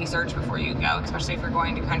do some research before you go, especially if you're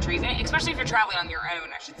going to countries, and especially if you're traveling on your own,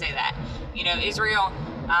 I should say that. You know, Israel,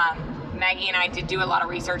 Maggie and I did do a lot of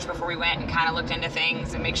research before we went and kind of looked into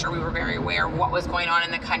things and make sure we were very aware of what was going on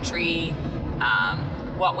in the country,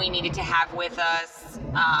 what we needed to have with us.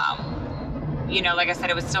 You know, like I said,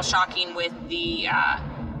 it was still shocking with the, you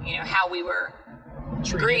know, how we were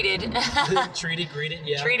greeted. Greeted,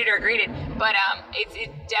 yeah. Treated or greeted. But it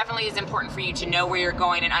definitely is important for you to know where you're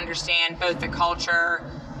going and understand both the culture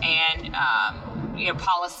and, you know,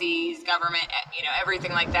 policies, government, you know,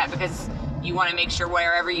 everything like that, because you want to make sure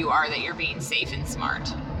wherever you are that you're being safe and smart.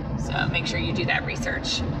 So make sure you do that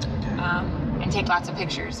research and take lots of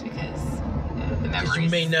pictures, because the memories. You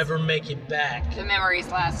may never make it back. The memories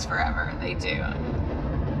last forever. They do.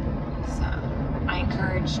 So I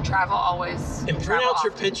encourage travel always. And print travel out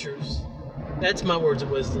your often. pictures. That's my words of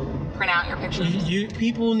wisdom. Print out your pictures.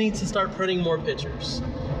 People need to start printing more pictures,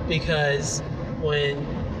 because when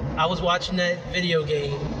I was watching that video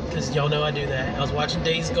game, because y'all know I do that, I was watching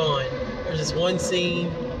Days Gone. There's this one scene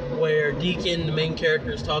where Deacon, the main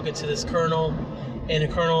character, is talking to this colonel, and the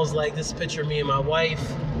colonel's like, "This is a picture of me and my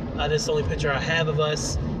wife. This is the only picture I have of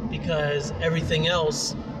us, because everything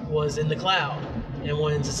else was in the cloud. And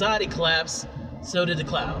when society collapsed, so did the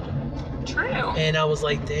cloud." True. And I was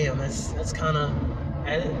like, damn, that's kind of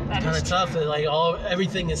is tough. true. That, like,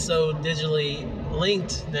 everything is so digitally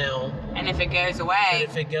linked now. And if it goes And away,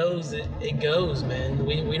 if it goes, it goes, man.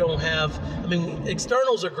 We don't have. I mean,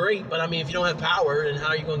 externals are great, but I mean, if you don't have power, then how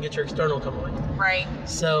are you going to get your external come on? right?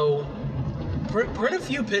 So, print a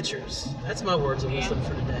few pictures. That's my words of wisdom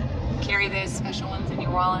for today. Carry those special ones in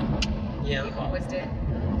your wallet. Yeah. You always did.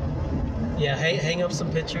 Yeah, hang up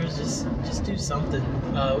some pictures. Just do something.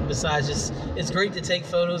 Besides just, it's great to take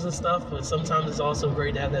photos and stuff, but sometimes it's also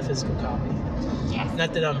great to have that physical copy. Yes.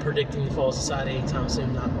 Not that I'm predicting the Fall Society anytime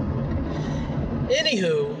soon. Not.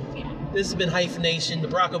 Anywho, this has been Hyphen Nation, the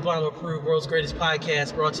Barack Obama approved world's greatest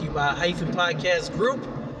podcast, brought to you by Hyphen Podcast Group,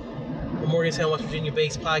 a Morgantown, West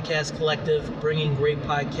Virginia-based podcast collective, bringing great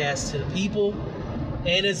podcasts to the people.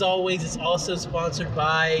 And as always, it's also sponsored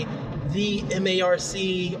by the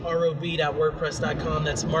marcrob.wordpress.com.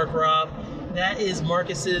 That's Mark Rob. That is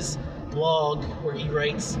Marcus's blog where he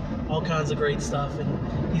writes all kinds of great stuff,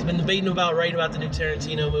 and he's been debating about writing about the new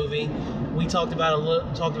Tarantino movie. We talked about a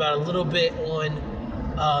little bit on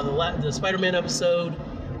the Spider-Man episode,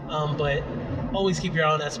 but always keep your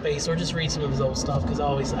eye on that space, or just read some of his old stuff, because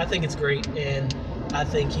I think it's great, and I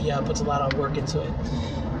think he puts a lot of work into it.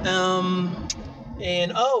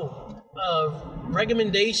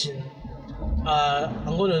 Recommendation.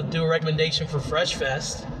 I'm going to do a recommendation for Fresh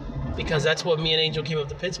Fest, because that's what me and Angel came up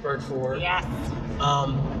to Pittsburgh for. Yes.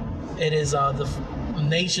 It is the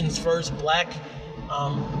nation's first black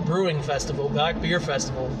brewing festival, black beer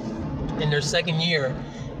festival, in their second year.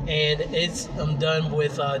 And it's done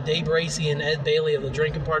with Dave Bracey and Ed Bailey of the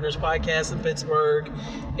Drinking Partners podcast in Pittsburgh,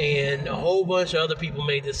 and a whole bunch of other people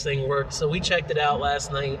made this thing work. So we checked it out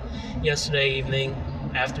last night, yesterday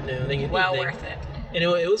afternoon. Well worth it. And it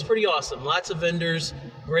was pretty awesome. Lots of vendors,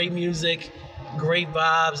 great music, great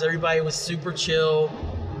vibes. Everybody was super chill.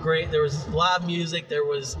 Great. There was live music. There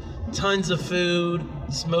was tons of food.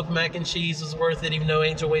 Smoked mac and cheese was worth it, even though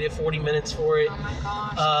Angel waited 40 minutes for it. Oh my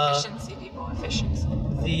gosh. Efficiency, people. Efficiency.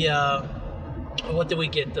 What did we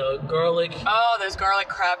get? The garlic. Oh, those garlic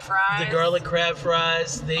crab fries. The garlic crab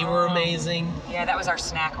fries. They were amazing. Yeah, that was our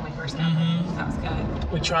snack when we first got there. That was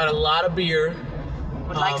good. We tried a lot of beer.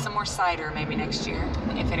 Would like some more cider maybe next year,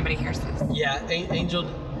 if anybody hears this. Yeah, Angel,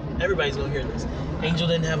 everybody's going to hear this. Angel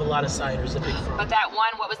didn't have a lot of ciders, a big fan. But that one,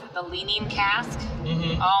 what was it, the leaning cask?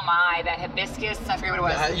 Mm-hmm. Oh my, that hibiscus, I forget what it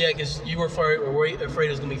was. Yeah, because you were afraid it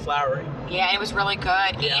was going to be flowery. Yeah, and it was really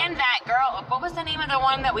good. Yeah. And that girl, what was the name of the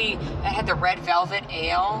one that had the red velvet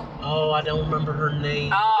ale? Oh, I don't remember her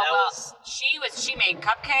name. She made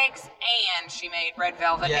cupcakes and she made red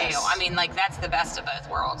velvet ale. I mean, like, that's the best of both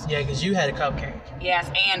worlds. Yeah, because you had a cupcake.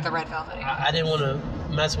 Yes, and the red velvet ale. I didn't want to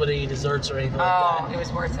mess with any desserts or anything like that. Oh, it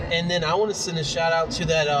was worth it. And then I want to send a shout out to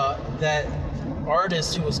that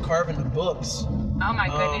artist who was carving the books. Oh my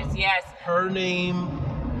goodness, yes. Her name,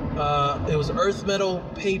 it was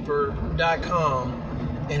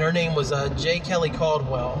earthmetalpaper.com, and her name was J. Kelly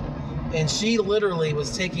Caldwell. And she literally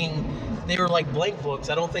was they were like blank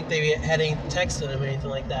books. I don't think they had any text in them or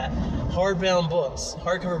anything like that. Hardbound books,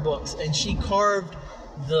 hardcover books. And she carved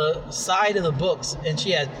the side of the books, and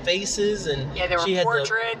she had faces, and there were she had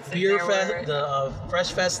portraits, the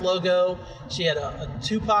Fresh Fest logo. She had a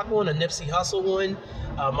Tupac one, a Nipsey Hussle one,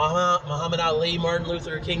 Muhammad Ali, Martin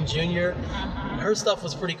Luther King Jr. Her stuff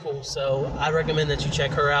was pretty cool, so I recommend that you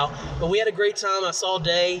check her out. But we had a great time. I saw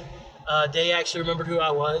Day. Day actually remembered who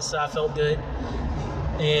I was, so I felt good.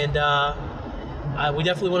 And we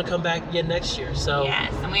definitely want to come back again next year. So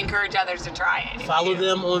yes, and we encourage others to try it. Follow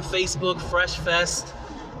them on Facebook, Fresh Fest.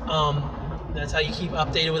 That's how you keep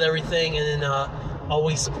updated with everything. And then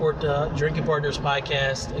always support the Drinking Partners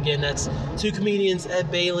podcast. Again, that's two comedians,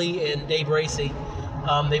 Ed Bailey and Dave Bracey.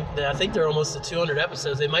 I think they're almost to 200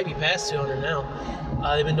 episodes. They might be past 200 now.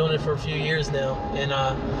 They've been doing it for a few years now, and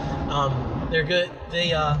they're good.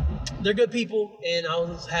 They're good people, and I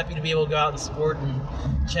was happy to be able to go out and support and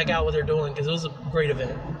check out what they're doing, because it was a great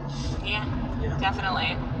event. Yeah,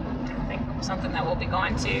 definitely. I think something that we'll be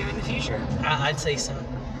going to in the future. I'd say so.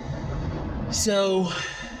 So,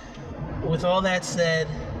 with all that said,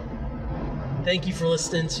 thank you for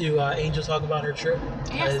listening to Angel talk about her trip.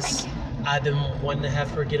 Yes, thank you. I've been wanting to have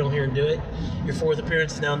her get on here and do it. Your fourth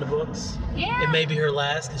appearance is now in the books. Yeah. It may be her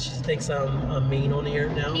last, because she thinks I'm mean on here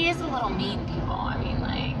now. He is a little mean, people. I mean,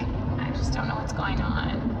 like, I just don't know what's going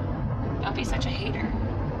on. Don't be such a hater.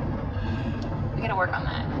 We gotta work on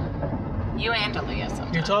that. You and Aaliyah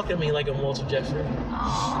sometimes. You're talking to me like I'm Walter Jeffrey.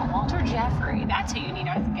 Oh, Walter Jeffrey. That's who you need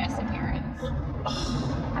as a guest appearance.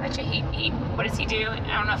 I bet you he what does he do? I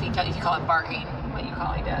don't know if you call it barking, what you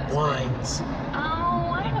call he does. Whines. Oh,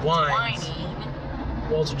 I don't know if Whines. it's whining.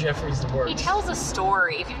 Walter Jeffrey's the worst. He tells a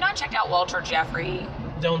story. If you've not checked out Walter Jeffrey,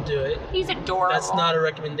 don't do it. He's adorable. That's not a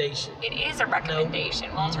recommendation. It is a recommendation,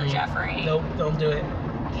 nope. Walter Jeffrey. Nope, don't do it.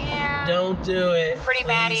 Yeah. Don't do it. Pretty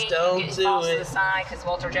Maddie. Don't do falls it. To the side because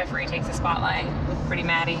Walter Jeffrey takes the spotlight. Pretty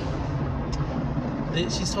Maddie.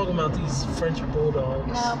 She's talking about these French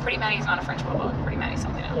bulldogs. No, Pretty Maddie's not a French bulldog. Pretty Maddie's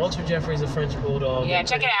something else. Walter Jeffrey's a French bulldog. Yeah,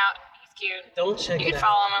 check it out. He's cute. Don't check it out. You can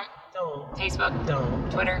follow him. Don't. Facebook,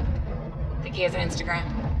 Don't. Twitter. I think he has an Instagram.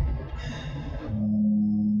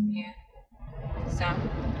 Yeah. So,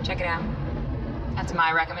 check it out. That's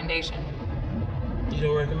my recommendation. You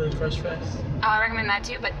don't recommend Fresh Fest? Oh, I recommend that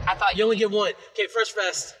too, but I thought You only get one. Okay, Fresh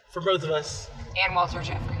Fest for both of us. and Walter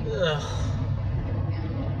Jeffrey. Ugh.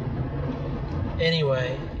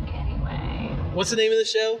 Anyway, what's the name of the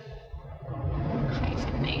show?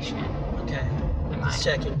 Hyphenation. Okay, just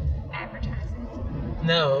checking. Advertising.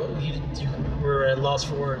 No, you were at loss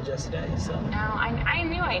for words yesterday, so No, I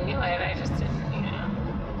knew it. I just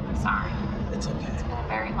didn't, Sorry. it's okay. It's been a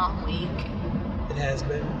very long week. It has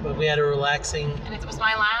been, but we had a relaxing. And it was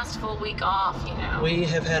my last full week off, We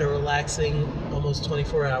have had a relaxing almost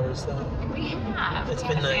 24 hours though. We have. It's We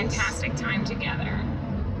been had a nice. fantastic time together.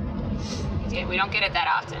 We did. We don't get it that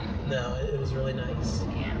often. No, it was really nice.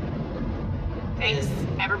 Yeah. Thanks,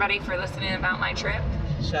 everybody, for listening about my trip.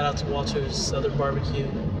 Shout out to Walter's Southern Barbecue.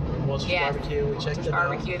 Walter's Yes, Barbecue. We checked Walter's it out.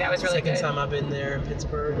 Barbecue, that was really Second good. time I've been there in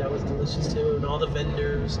Pittsburgh. That was delicious too, and all the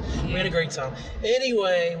vendors. We had a great time.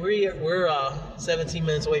 Anyway, we're 17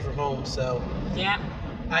 minutes away from home, so Yeah.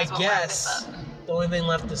 I Might as well wrap this guess up. the only thing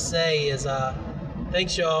left to say is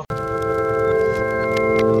thanks y'all.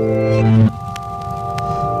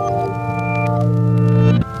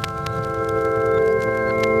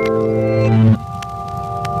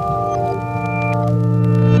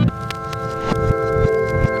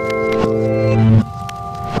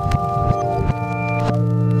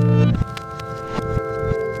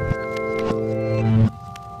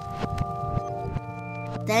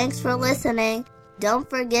 Thanks for listening. Don't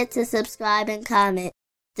forget to subscribe and comment.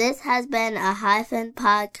 This has been a Hyphen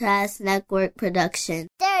Podcast Network production.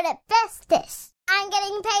 They're the bestest. I'm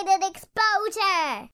getting paid at exposure.